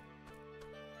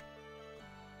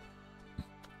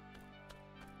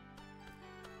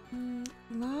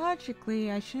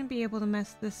 Logically, I shouldn't be able to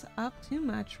mess this up too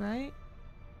much, right?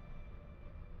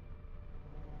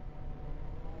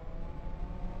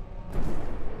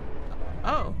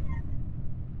 Oh.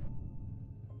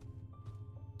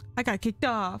 I got kicked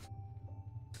off.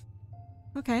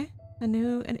 Okay,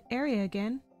 an area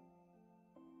again.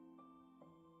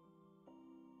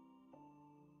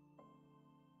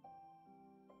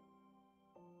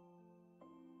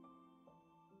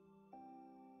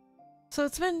 So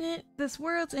it's been this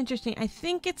world's interesting. I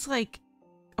think it's like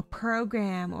a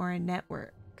program or a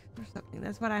network or something.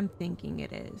 That's what I'm thinking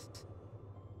it is.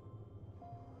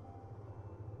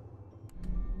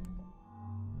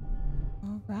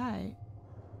 All right.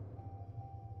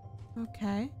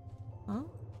 Okay. Oh.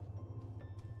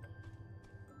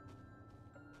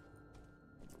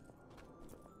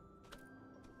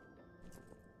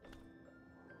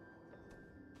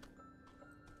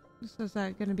 This is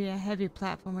going to be a heavy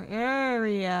platformer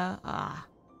area. Ah.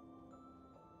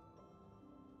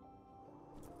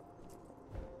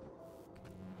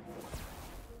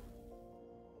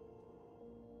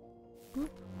 Boop.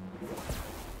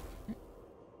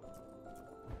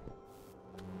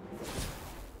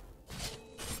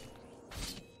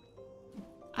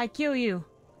 I kill you.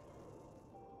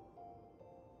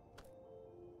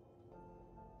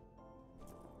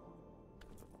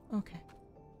 Okay.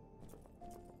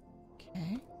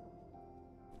 Okay.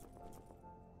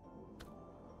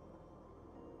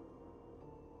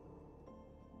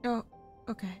 Oh,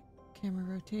 okay. Camera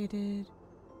rotated.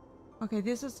 Okay,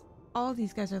 this is all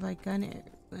these guys are like gun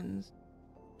guns.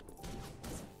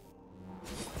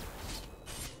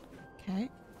 Okay.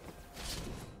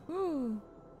 Ooh.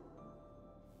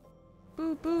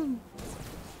 Boom, boom.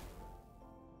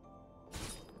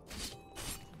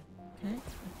 Okay.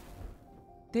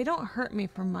 They don't hurt me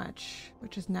for much,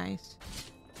 which is nice.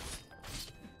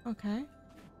 Okay.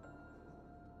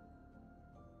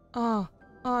 Oh,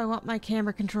 I want my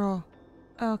camera control.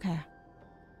 Okay.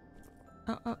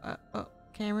 Oh.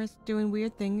 Camera's doing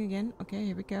weird thing again. Okay,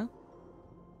 here we go.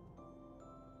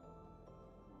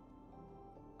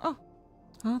 Oh,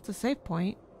 it's a save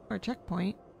point or a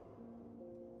checkpoint.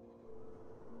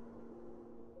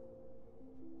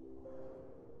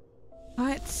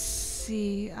 Let's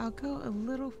see. I'll go a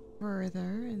little further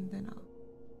and then I'll...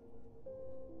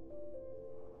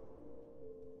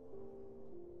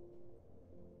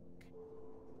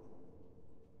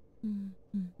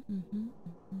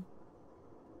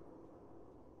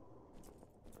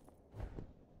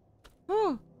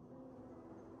 Oh!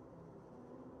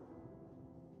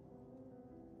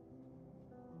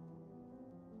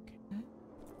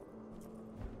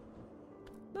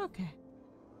 Okay.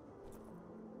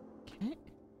 Okay.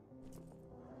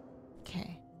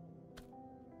 Okay.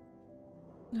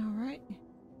 Alright.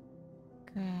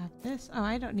 Grab this. Oh,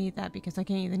 I don't need that because I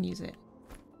can't even use it.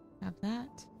 Grab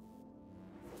that.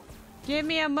 Give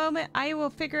me a moment. I will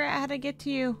figure out how to get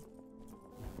to you.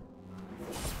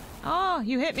 Oh,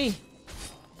 you hit me.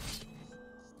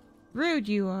 Rude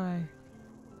you are.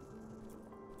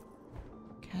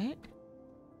 Okay.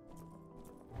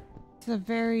 It's a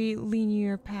very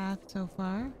linear path so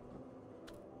far.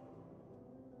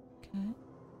 Okay.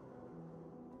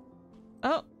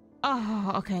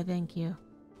 Oh, okay, thank you.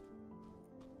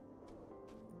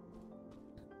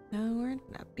 No, where's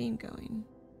that beam going?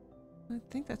 I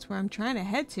think that's where I'm trying to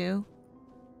head to.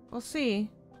 We'll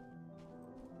see.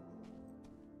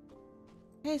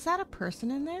 Hey, is that a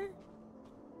person in there?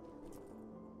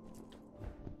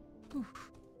 Oof.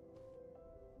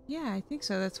 Yeah, I think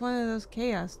so. That's one of those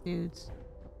chaos dudes.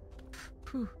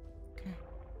 Whew. Okay.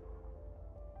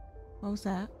 What was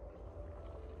that?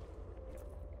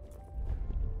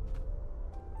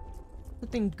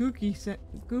 Something goopy.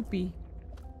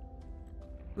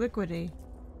 Liquidy.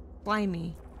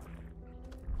 Slimy.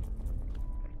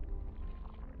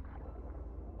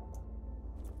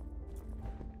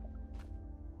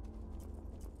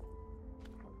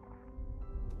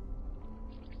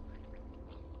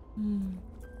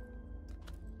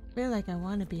 Feel like I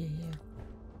want to be here.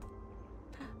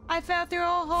 I fell through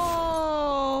a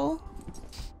hole!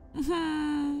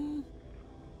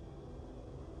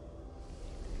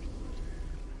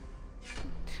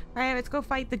 Alright, let's go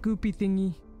fight the goopy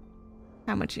thingy.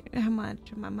 How much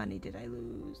of my money did I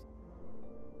lose?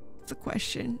 That's a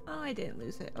question. Oh, I didn't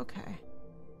lose it. Okay.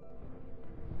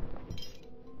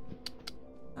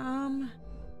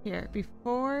 Here,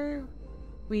 before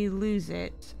we lose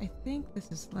it, I think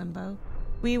this is limbo.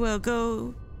 We will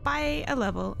go buy a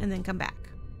level and then come back.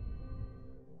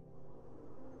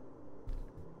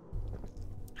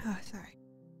 Oh, sorry.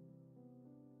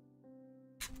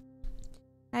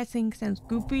 That thing sounds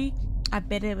goopy. I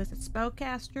bet it was a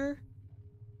spellcaster.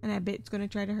 And I bet it's gonna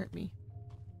try to hurt me.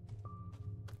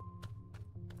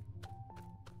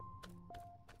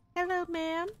 Hello,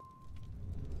 ma'am.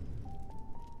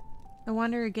 The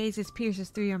wanderer gazes pierces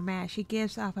through your mask. She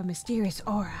gives off a mysterious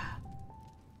aura.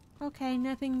 Okay,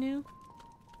 nothing new.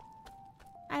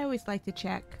 I always like to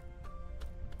check.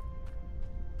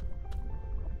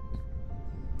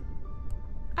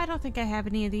 I don't think I have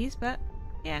any of these, but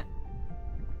yeah.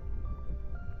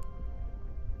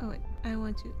 Oh wait, I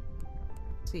want to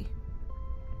see.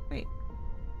 Wait.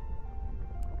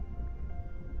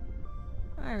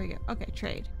 There we go. Okay,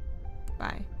 trade.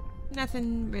 Bye.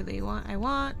 Nothing really I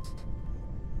want.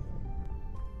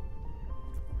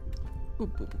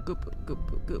 Boop, boop, boop, boop, boop,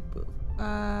 boop, boop,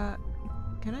 boop.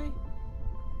 Can I?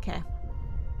 Okay.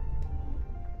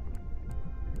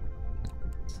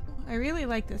 I really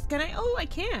like this. Can I? Oh, I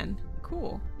can.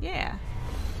 Cool. Yeah.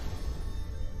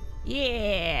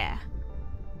 Yeah.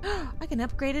 I can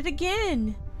upgrade it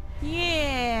again.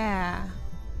 Yeah.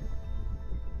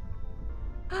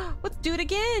 Let's do it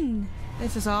again.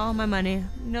 This is all my money.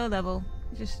 No level.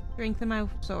 Just strengthen my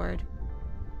sword.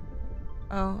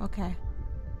 Oh, okay.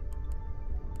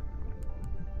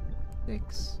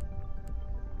 6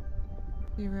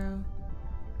 0.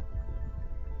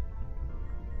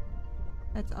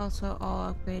 That's also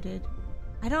all upgraded.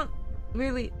 I don't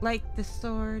really like the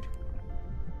sword.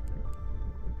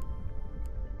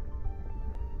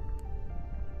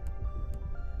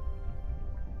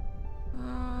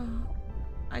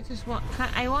 I just want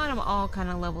them all kind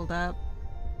of leveled up.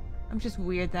 I'm just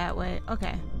weird that way.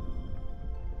 Okay.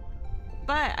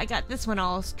 But I got this one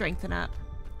all strengthened up,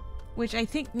 which I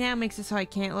think now makes it so I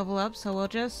can't level up, so we'll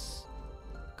just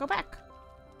go back.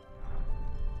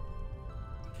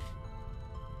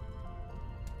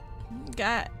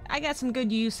 I got some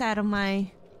good use out of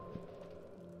my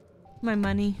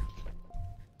money.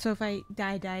 So if I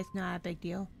die, it's not a big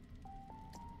deal.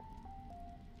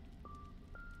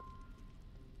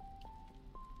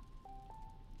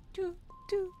 Do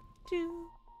do do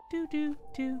do do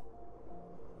do.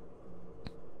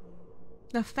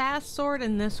 The fast sword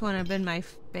and this one have been my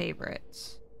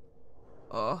favorites.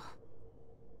 Oh.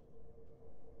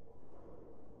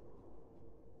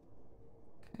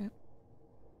 Okay.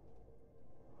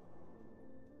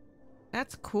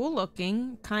 That's cool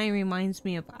looking. Kind of reminds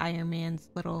me of Iron Man's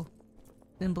little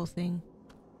symbol thing.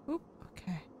 Oop.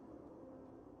 Okay.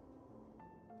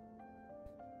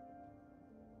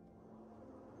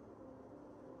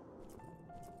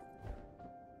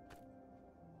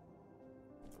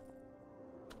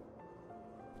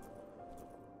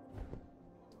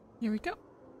 Here we go.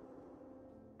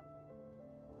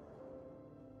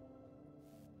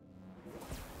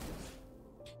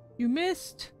 You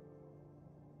missed.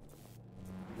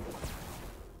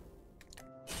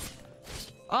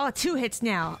 Oh, 2 hits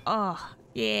now. Oh,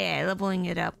 yeah, leveling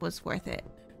it up was worth it.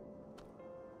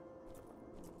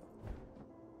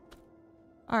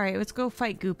 Alright, let's go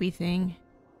fight Goopy Thing.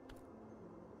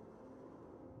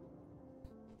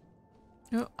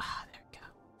 Oh, there we go.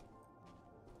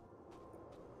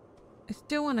 I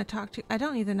still want to talk to... I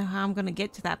don't even know how I'm going to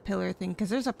get to that pillar thing, because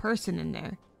there's a person in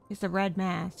there. It's the red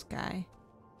mask guy.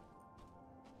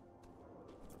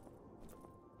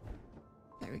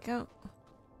 There we go.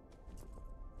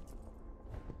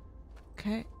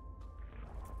 Okay.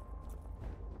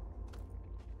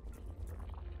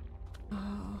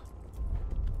 Oh.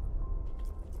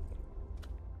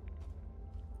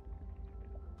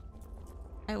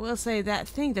 I will say that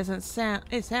thing doesn't sound...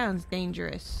 It sounds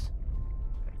dangerous.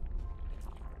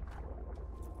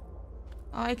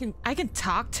 Oh, I can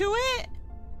talk to it?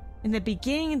 In the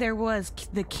beginning there was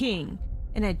the king.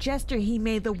 In a gesture he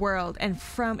made the world, and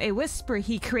from a whisper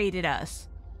he created us.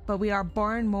 But we are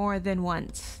born more than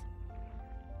once.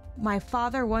 My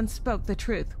father once spoke the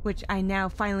truth, which I now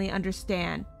finally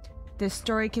understand. This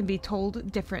story can be told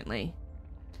differently.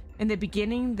 In the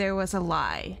beginning there was a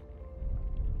lie.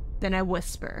 Then a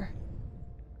whisper.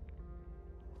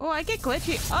 Oh, I get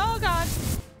glitchy. Oh god!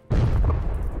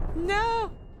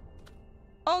 No!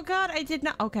 Oh god, I did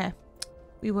not... Okay.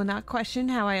 We will not question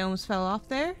how I almost fell off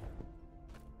there.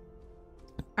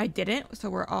 I didn't, so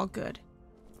we're all good.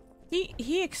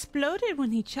 He exploded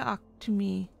when he talked to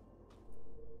me.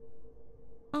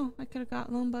 Oh, I could have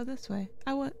got Lumbo this way.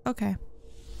 I would... Okay.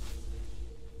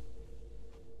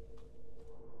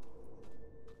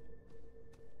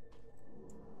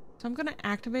 So I'm gonna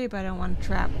activate, but I don't want to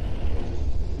trap.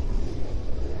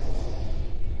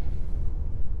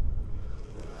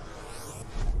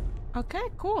 Okay,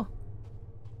 cool.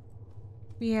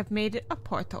 We have made it a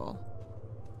portal.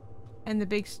 And the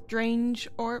big strange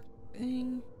orb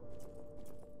thing.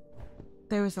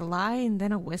 There was a lie and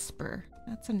then a whisper.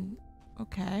 That's an...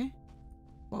 Okay.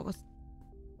 What was...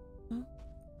 Huh?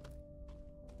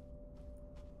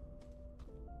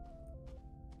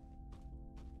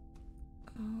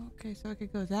 Okay, so I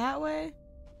could go that way?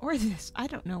 Or this. I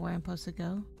don't know where I'm supposed to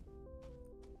go.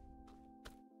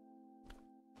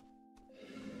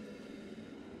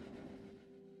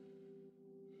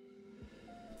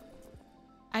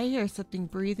 I hear something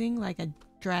breathing like a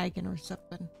dragon or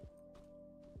something.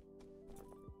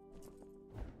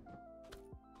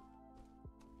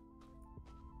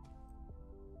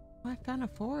 Oh, I found a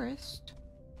forest.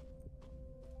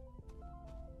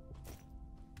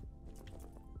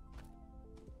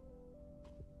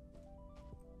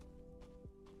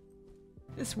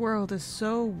 This world is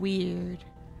so weird.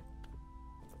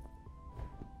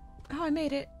 Oh, I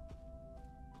made it.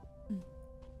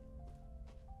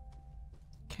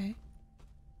 Okay.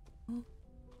 Well,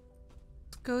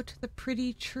 let's go to the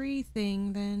pretty tree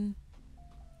thing then.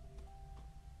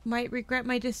 Might regret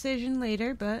my decision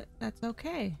later, but that's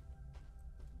okay.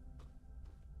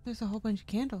 There's a whole bunch of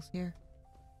candles here.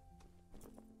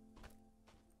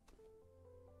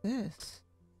 This.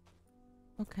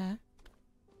 Okay.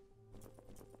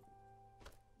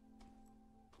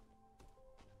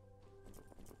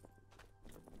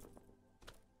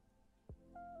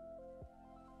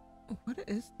 What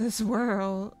is this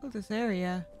world? Oh, this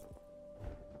area.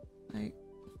 Like...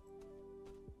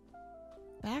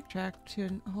 Backtrack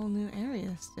to a whole new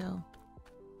area still.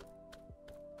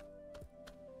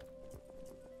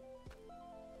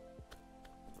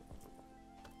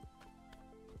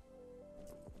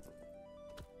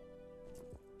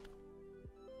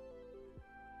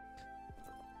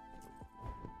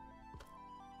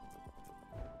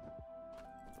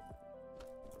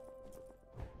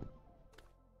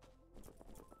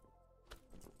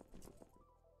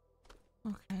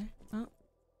 Okay. Oh.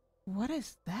 What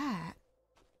is that?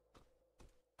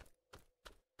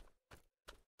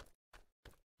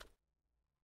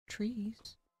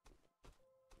 Trees.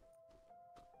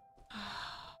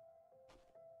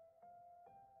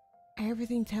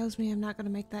 Everything tells me I'm not gonna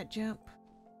make that jump.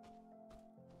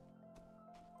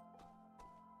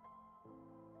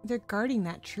 They're guarding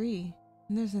that tree,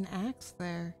 and there's an axe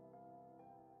there.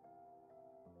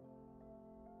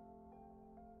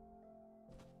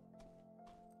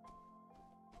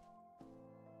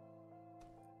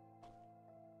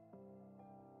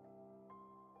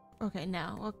 Okay,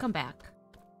 now we'll come back.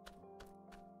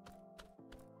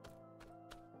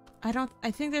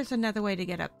 I think there's another way to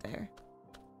get up there.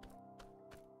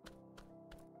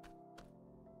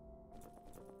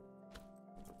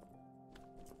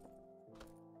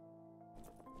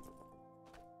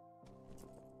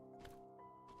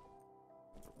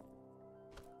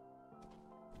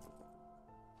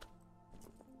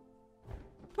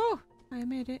 Oh, I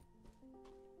made it.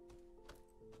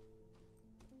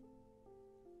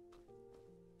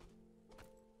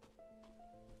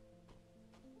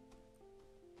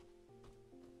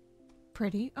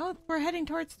 Pretty. Oh, we're heading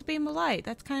towards the beam of light.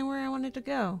 That's kind of where I wanted to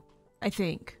go, I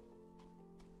think.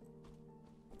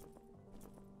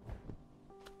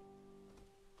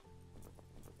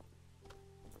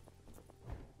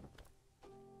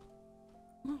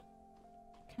 Oh,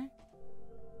 okay.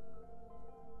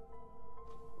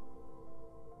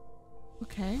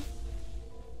 Okay.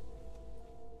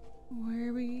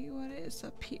 What is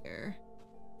up here?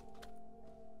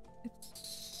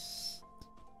 It's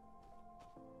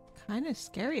kind of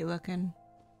scary looking.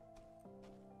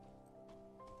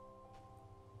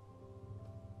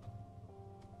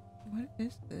 What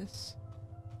is this?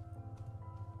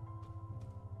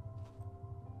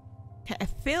 Okay, I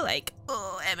feel like,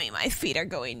 oh, Emmy, my feet are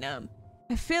going numb.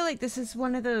 I feel like this is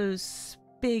one of those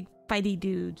big fighty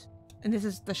dudes. And this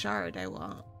is the shard I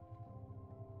want.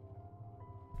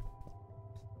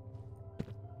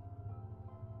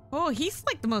 Oh, he's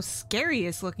like the most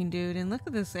scariest looking dude. And look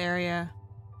at this area.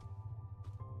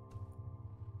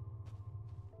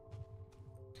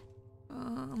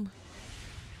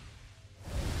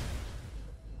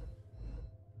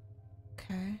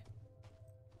 Okay.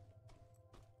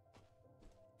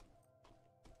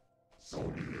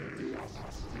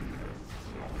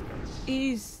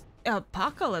 He's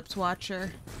Apocalypse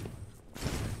Watcher.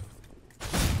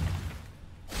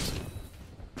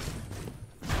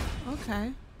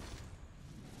 Okay.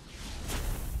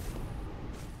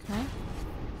 Okay.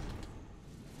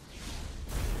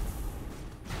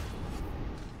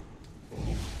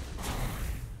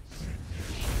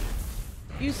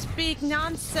 You speak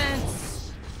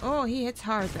nonsense. Oh, he hits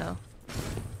hard though.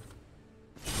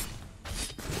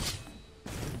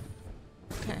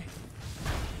 Okay.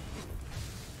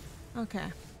 Okay.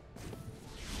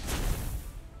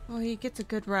 Oh, he gets a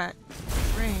good range.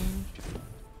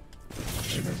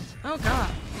 Oh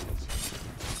god.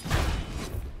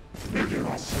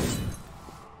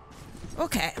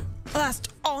 Okay.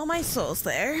 Lost all my souls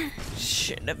there.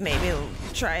 Should have maybe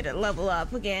tried to level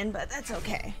up again, but that's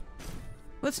okay.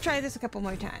 Let's try this a couple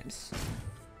more times.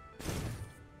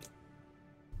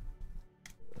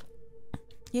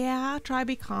 Yeah, I'll try to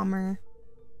be calmer.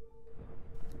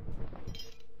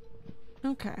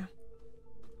 Okay.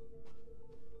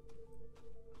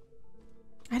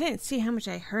 I didn't see how much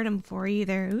I hurt him for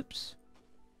either. Oops.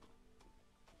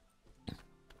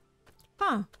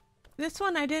 Huh. This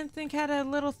one I didn't think had a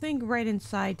little thing right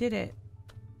inside, did it?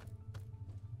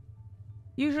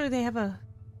 Usually they have a...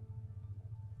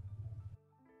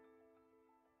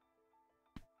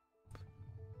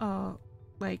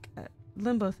 like a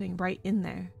limbo thing right in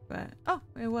there. But, oh,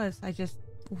 it was. I just...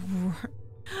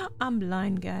 I'm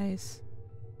blind, guys.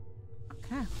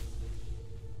 Okay.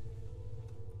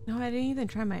 No, I didn't even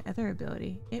try my other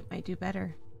ability. It might do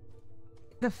better.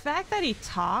 The fact that he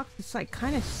talked, it's like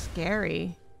kind of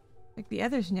scary. Like the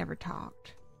others never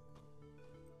talked.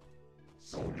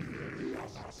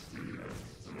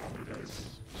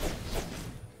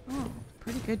 Oh,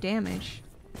 pretty good damage.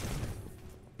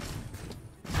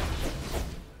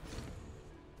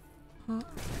 Huh.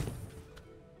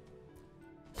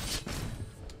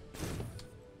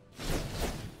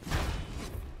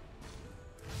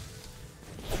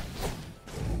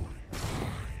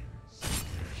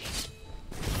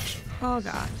 Oh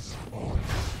god.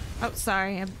 Oh,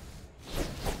 sorry. I'm...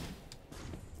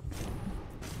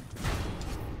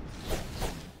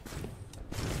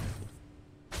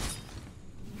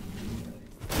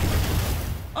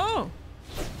 Oh!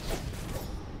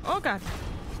 Oh god.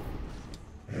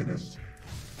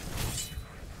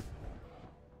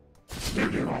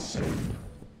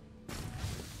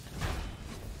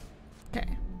 Okay.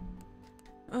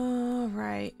 All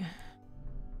right.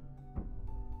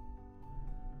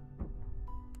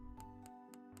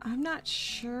 I'm not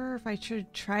sure if I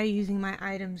should try using my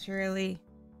items, really.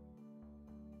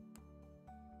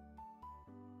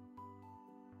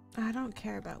 I don't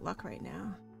care about luck right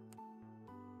now.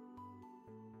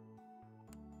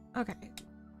 Okay.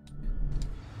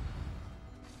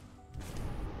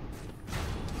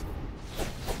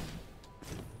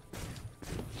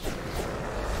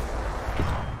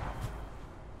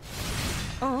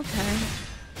 Oh, okay.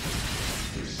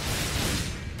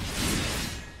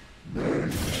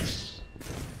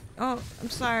 Oh, I'm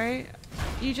sorry.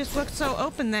 You just looked so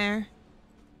open there.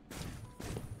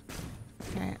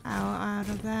 Okay, out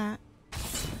of that.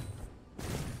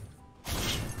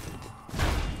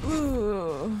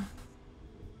 Ooh.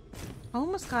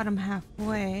 Almost got him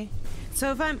halfway.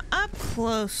 So if I'm up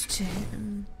close to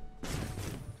him...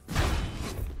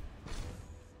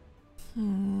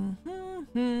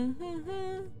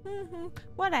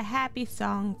 What a happy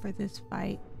song for this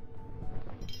fight.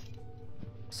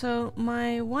 So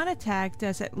my one attack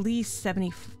does at least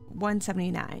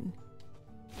 179.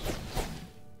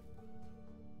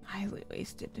 Highly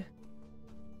wasted.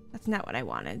 That's not what I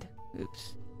wanted.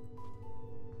 Oops.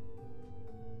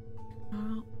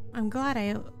 Oh, I'm glad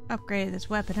I upgraded this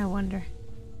weapon, I wonder.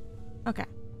 Okay.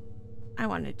 I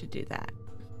wanted to do that.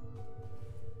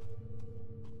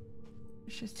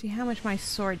 Let's just see how much my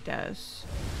sword does.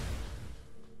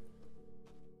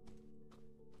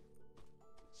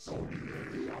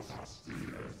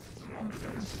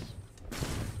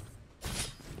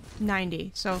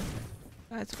 90, so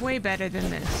that's way better than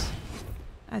this.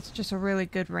 That's just a really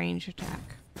good range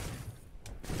attack.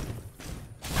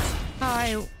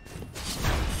 I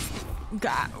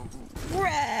got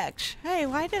wrecked. Hey,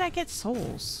 why did I get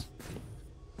souls?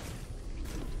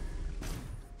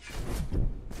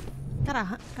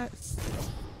 Got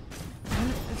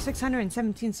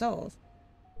 617 souls.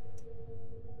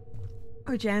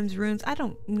 Or gems, runes. I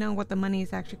don't know what the money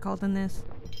is actually called in this.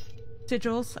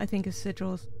 Sigils, I think is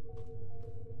sigils.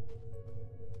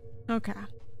 Okay.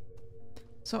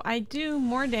 So I do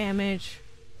more damage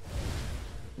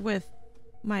with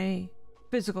my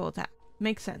physical attack.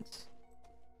 Makes sense.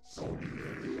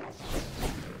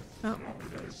 Oh.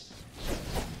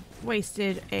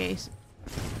 Wasted a...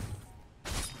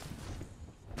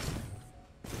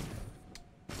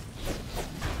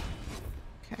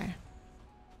 Okay.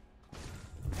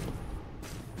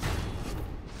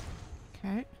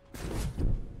 Okay.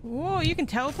 Whoa, you can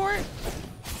teleport?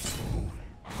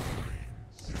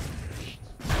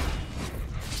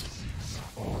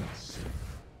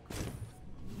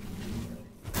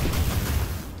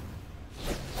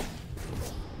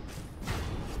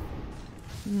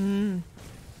 Hmm.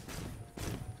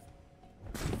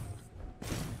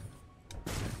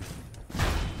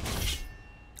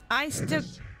 I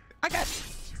got...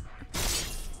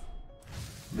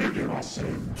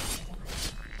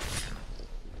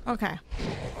 Okay.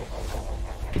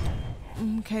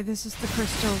 Okay, this is the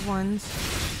crystal ones.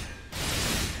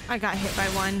 I got hit by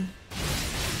one.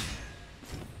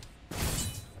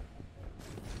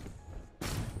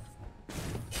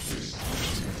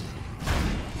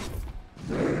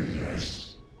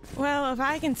 Well, if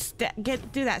I can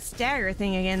do that stagger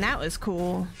thing again, that was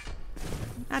cool.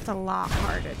 That's a lot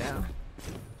harder, though.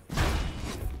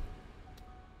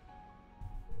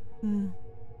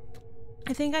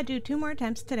 I think I do 2 more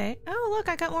attempts today. Oh, look,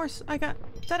 I got more. Said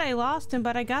I lost him,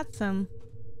 but I got some.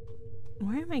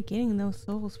 Where am I getting those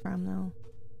souls from, though?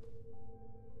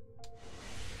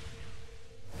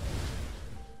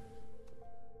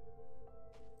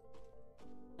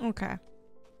 Okay.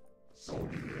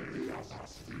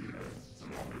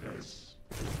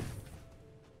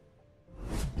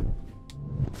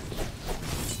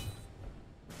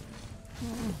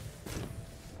 Oh.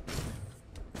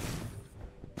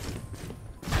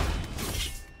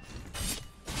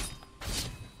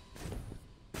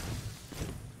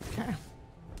 Okay.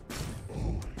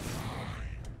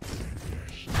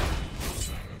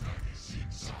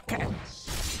 Okay.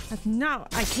 That's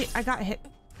not... I got hit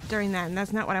during that, and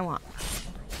that's not what I want.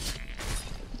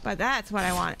 But that's what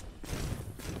I want.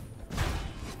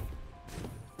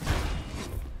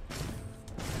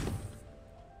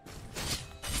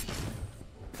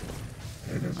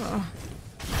 Oh.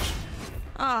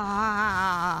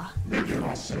 Ah.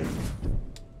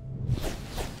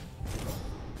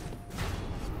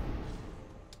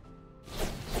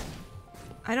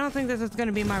 I don't think this is going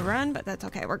to be my run, but that's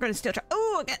okay. We're going to still try.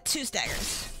 Oh, I got 2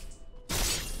 staggers.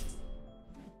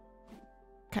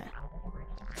 Okay.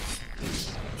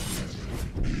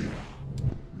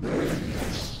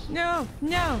 No,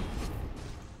 no.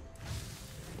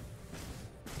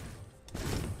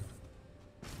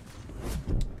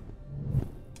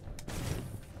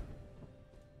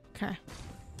 Okay.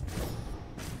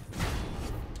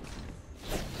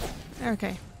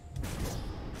 Okay.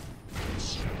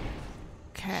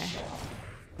 Okay.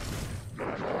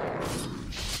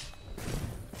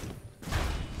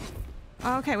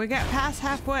 Okay, we got past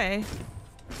halfway.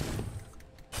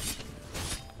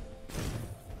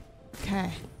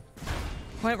 Okay.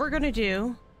 What we're gonna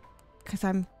do, because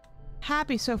I'm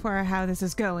happy so far how this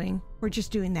is going, we're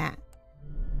just doing that.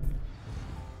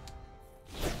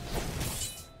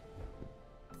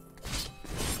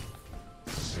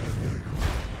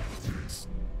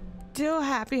 Still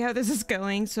happy how this is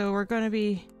going, so we're gonna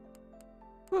be...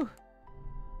 Whew.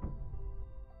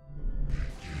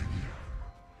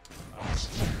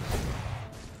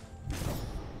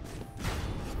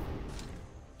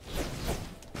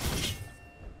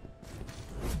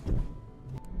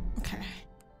 Okay.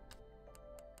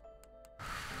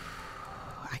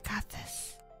 I got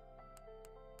this.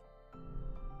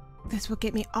 This will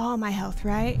get me all my health,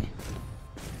 right?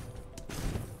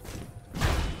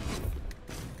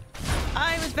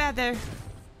 I was bad there.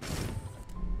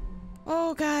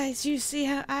 Oh, guys, you see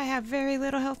how I have very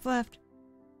little health left.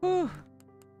 Whew.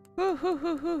 Whew, whew,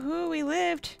 whew, whew, whew, we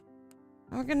lived.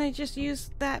 We're gonna just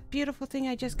use that beautiful thing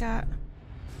I just got.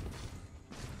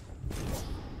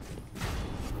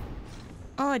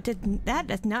 Oh, it didn't. That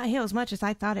does not heal as much as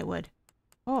I thought it would.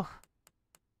 Oh.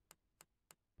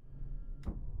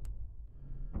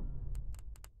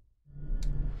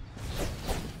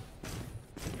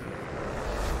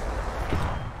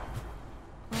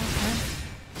 Okay.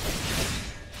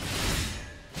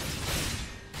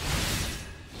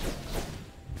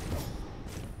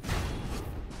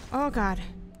 Oh God.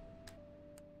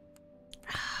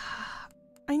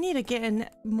 I need to get in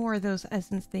more of those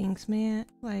essence things, man.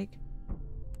 Like.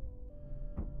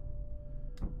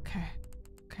 Okay.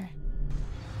 Okay.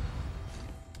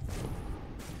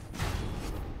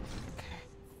 Okay.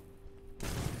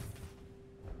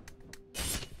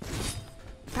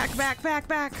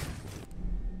 Back.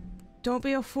 Don't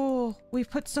be a fool. We've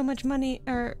put so much money,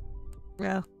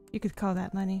 well, you could call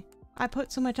that money. I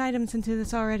put so much items into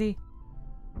this already.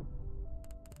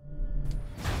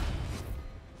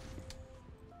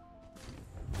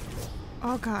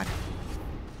 Oh God.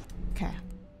 Okay.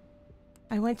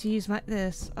 I went to use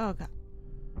this. Oh God.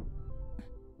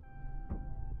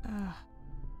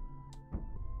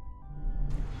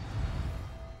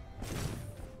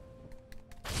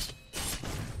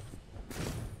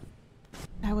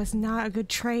 That was not a good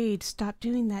trade. Stop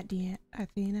doing that,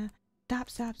 Athena.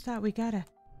 Stop. We gotta...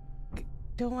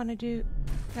 Don't want to do...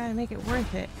 Gotta make it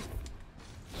worth it.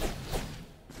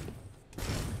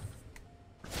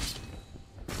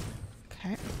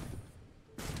 Okay.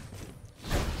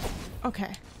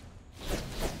 Okay.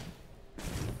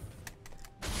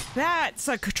 That's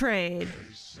a trade.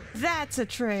 That's a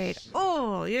trade.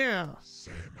 Oh, yeah.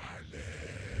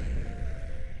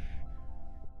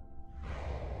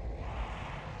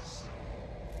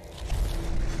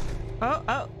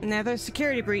 Oh, another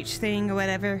security breach thing or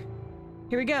whatever.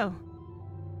 Here we go.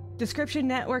 Description: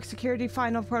 network security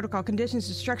final protocol. Conditions: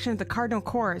 destruction of the cardinal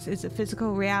cores is a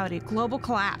physical reality. Global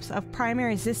collapse of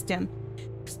primary system.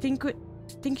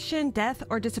 Extinction, death,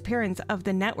 or disappearance of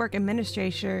the network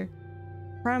administrator.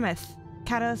 Promise.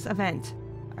 Catalyst event.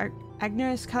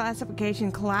 Agnes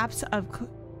classification: collapse of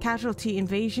casualty,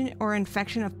 invasion, or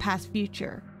infection of past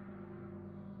future.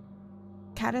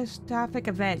 Catastrophic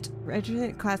event.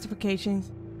 Regiment classification.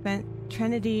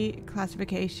 Trinity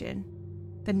classification.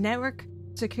 The network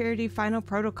security final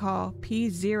protocol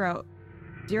P0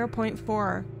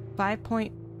 0.4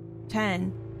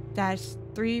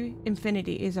 5.10-3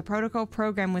 Infinity is a protocol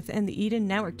program within the Eden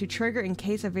network to trigger in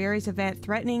case of various event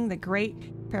threatening the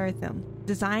Great Paradigm.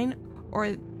 Design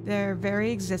or their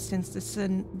very existence.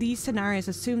 These scenarios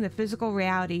assume the physical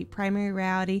reality, primary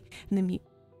reality, and the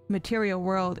material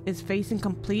world is facing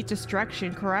complete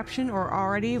destruction, corruption, or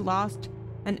already lost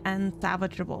and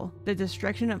unsalvageable. The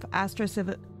destruction of Astra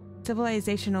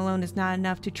civilization alone is not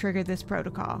enough to trigger this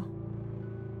protocol.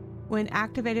 When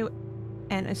activated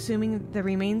and assuming there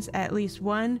remains at least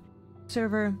one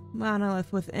server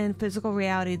monolith within physical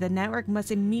reality, the network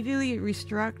must immediately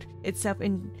restruct itself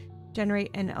and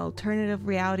generate an alternative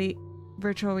reality,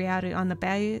 virtual reality, on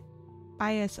the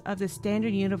bias of the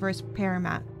standard universe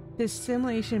paramount. This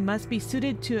simulation must be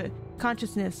suited to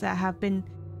consciousness that have been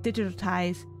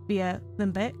digitalized via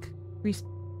limbic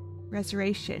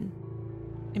restoration.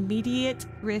 Immediate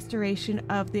restoration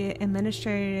of the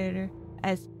administrator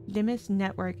as Nimbus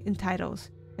network entitles.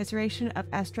 Restoration of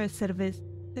Astra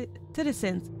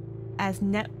citizens as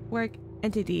network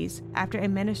entities after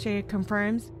administrator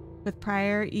confirms with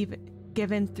prior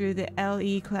given through the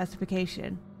LE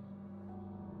classification.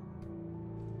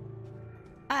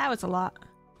 That was a lot.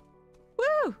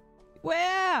 Woo!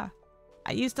 Where?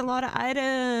 I used a lot of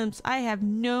items. I have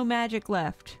no magic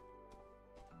left.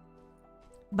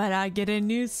 But I get a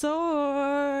new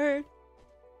sword.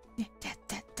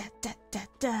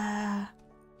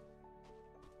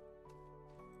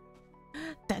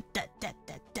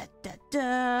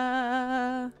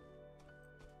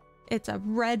 It's a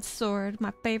red sword,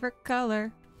 my favorite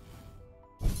color.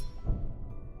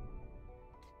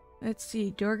 Let's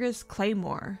see, Durga's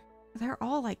Claymore. They're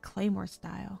all like Claymore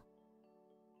style.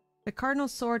 The Cardinal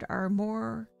Sword are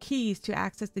more keys to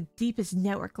access the deepest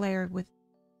network layer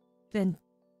than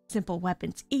simple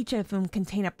weapons. Each of them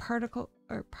contain a partial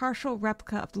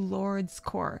replica of the Lord's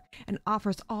core and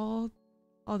offers all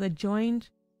the joined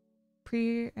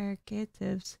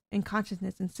prerogatives in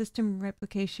consciousness and system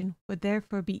replication would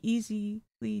therefore be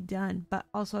easily done, but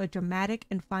also a dramatic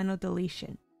and final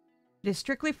deletion. It is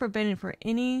strictly forbidden for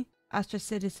any Astra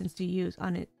citizens to use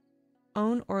on its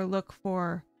own or look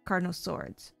for Cardinal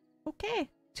Swords. Okay,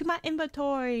 to my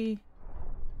inventory.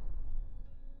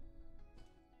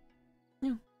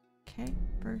 Okay,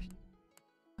 first,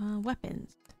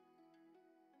 weapons.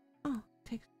 Oh,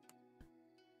 takes.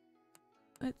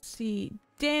 Let's see.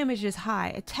 Damage is high.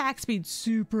 Attack speed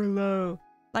super low.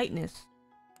 Lightness.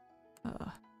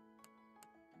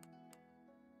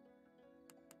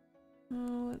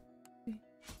 Oh, let's see.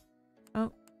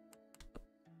 Oh.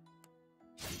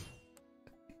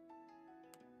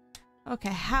 Okay,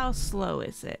 how slow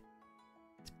is it?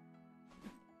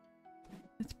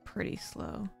 It's pretty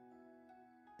slow.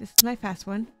 This is my fast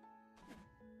one.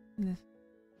 And this.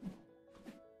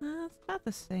 It's about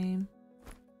the same.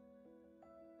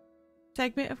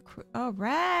 Segment of crew. All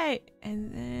right,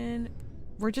 and then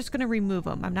we're just gonna remove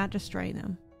them. I'm not destroying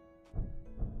them.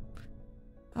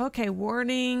 Okay,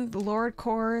 warning: the Lord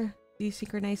Core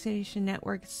desynchronization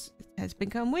networks has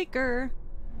become weaker.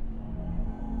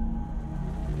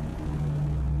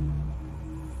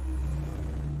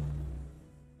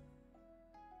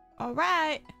 All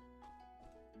right.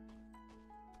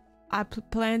 I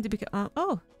plan to become.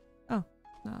 Oh, no,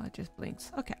 it just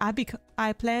blinks. Okay,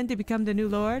 I plan to become the new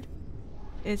Lord.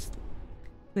 It's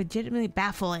legitimately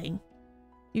baffling.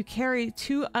 You carry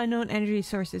 2 unknown energy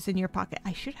sources in your pocket.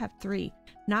 I should have 3.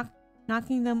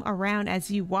 Knocking them around as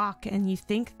you walk, and you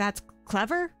think that's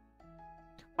clever?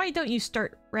 Why don't you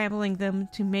start rambling them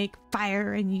to make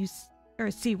fire and use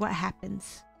or see what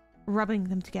happens? Rubbing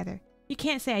them together. You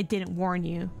can't say I didn't warn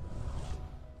you.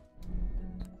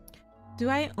 Do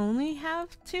I only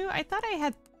have 2? I thought I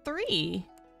had 3.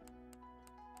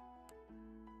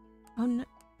 Oh no.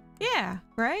 Yeah,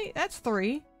 right? That's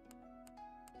 3.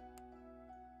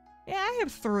 Yeah, I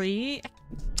have 3.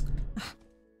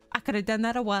 I could have done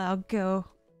that a while ago.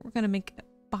 We're gonna make a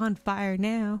bonfire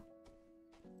now.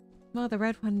 Well, the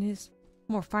red one is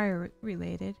more fire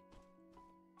related.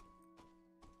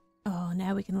 Oh,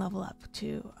 now we can level up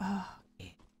too. Oh, yeah.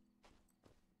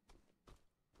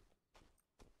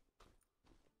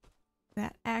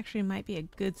 That actually might be a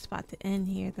good spot to end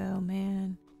here though,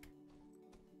 man.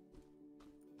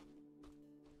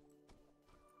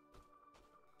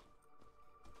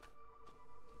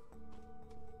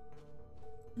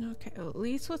 Okay, well, at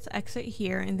least let's exit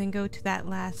here and then go to that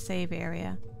last save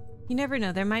area. You never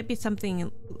know, there might be something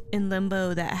in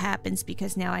limbo that happens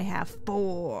because now I have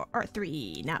 4 or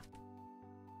 3 now.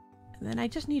 And then I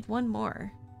just need 1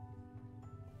 more.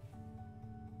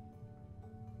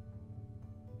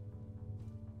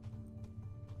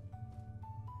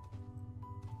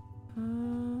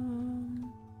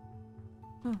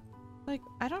 Oh, like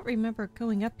I don't remember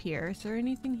going up here. Is there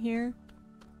anything here?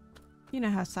 You know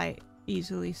how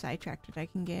easily sidetracked I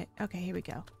can get. Okay, here we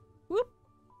go. Whoop.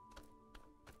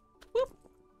 Whoop.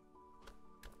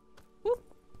 Whoop.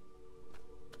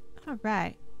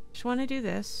 Alright. Just want to do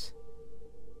this.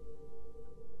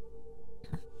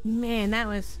 Man,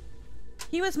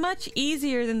 he was much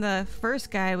easier than the first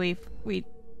guy we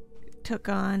took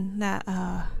on. That,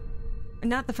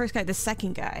 not the first guy, the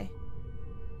second guy.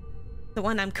 The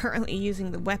one I'm currently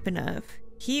using the weapon of.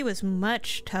 He was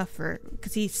much tougher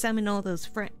because he summoned all those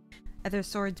other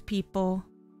swords people.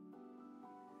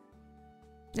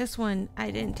 This one,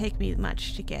 it didn't take me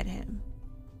much to get him.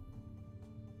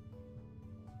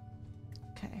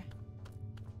 Okay.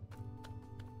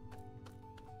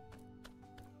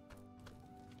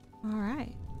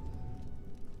 Alright.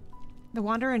 The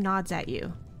Wanderer nods at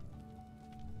you.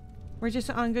 We're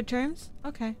just on good terms?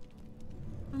 Okay.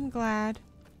 I'm glad.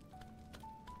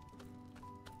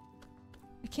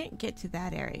 I can't get to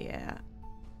that area.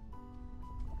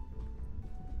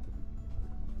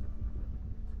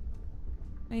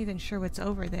 Not even sure what's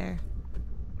over there.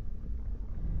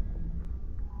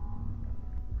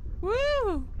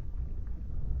 Woo!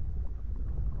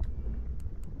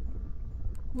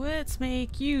 Let's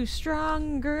make you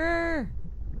stronger.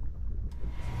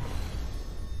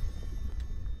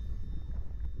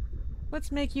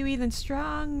 Let's make you even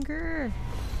stronger.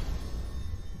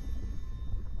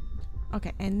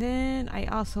 Okay, and then I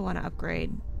also want to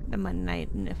upgrade the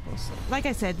Knight Niffle. So, like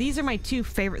I said, these are my 2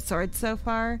 favorite swords so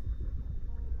far.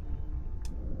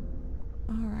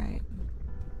 Alright.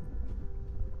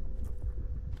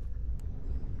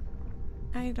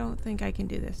 I don't think I can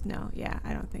do this. No, yeah,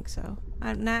 I don't think so.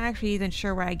 I'm not actually even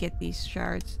sure where I get these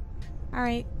shards.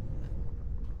 Alright.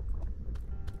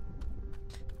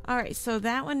 Alright, so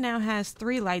that one now has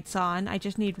 3 lights on. I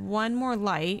just need 1 more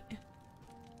light.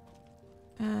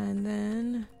 And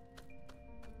then...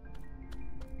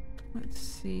 let's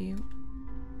see.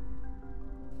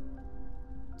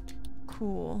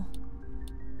 Cool.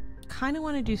 Kind of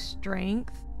want to do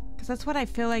strength, because that's what I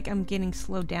feel like I'm getting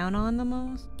slowed down on the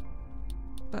most.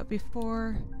 But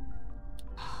before...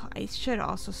 I should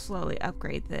also slowly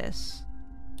upgrade this,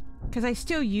 because I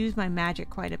still use my magic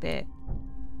quite a bit.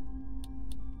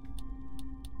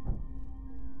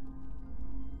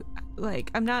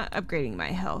 Like, I'm not upgrading my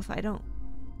health. I don't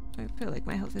I feel like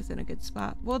my health is in a good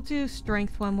spot. We'll do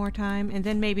strength one more time, and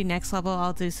then maybe next level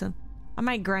I'll do some... I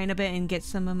might grind a bit and get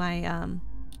some of my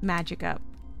magic up.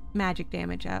 Magic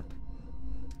damage up.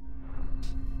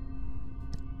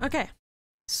 Okay.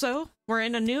 So, we're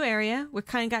in a new area. We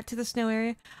kind of got to the snow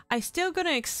area. I'm still going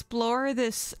to explore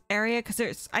this area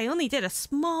because I only did a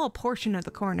small portion of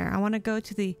the corner. I want to go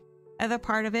to the other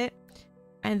part of it,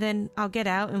 and then I'll get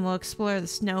out and we'll explore the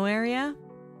snow area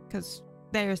because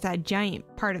there's that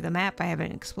giant part of the map I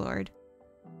haven't explored.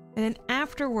 And then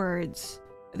afterwards,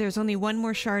 there's only one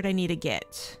more shard I need to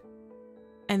get.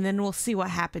 And then we'll see what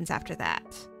happens after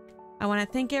that. I want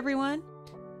to thank everyone,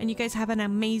 and you guys have an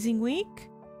amazing week.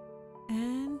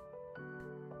 And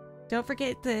don't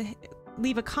forget to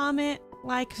leave a comment,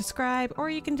 like, subscribe, or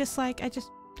you can dislike.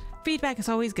 Feedback is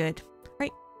always good.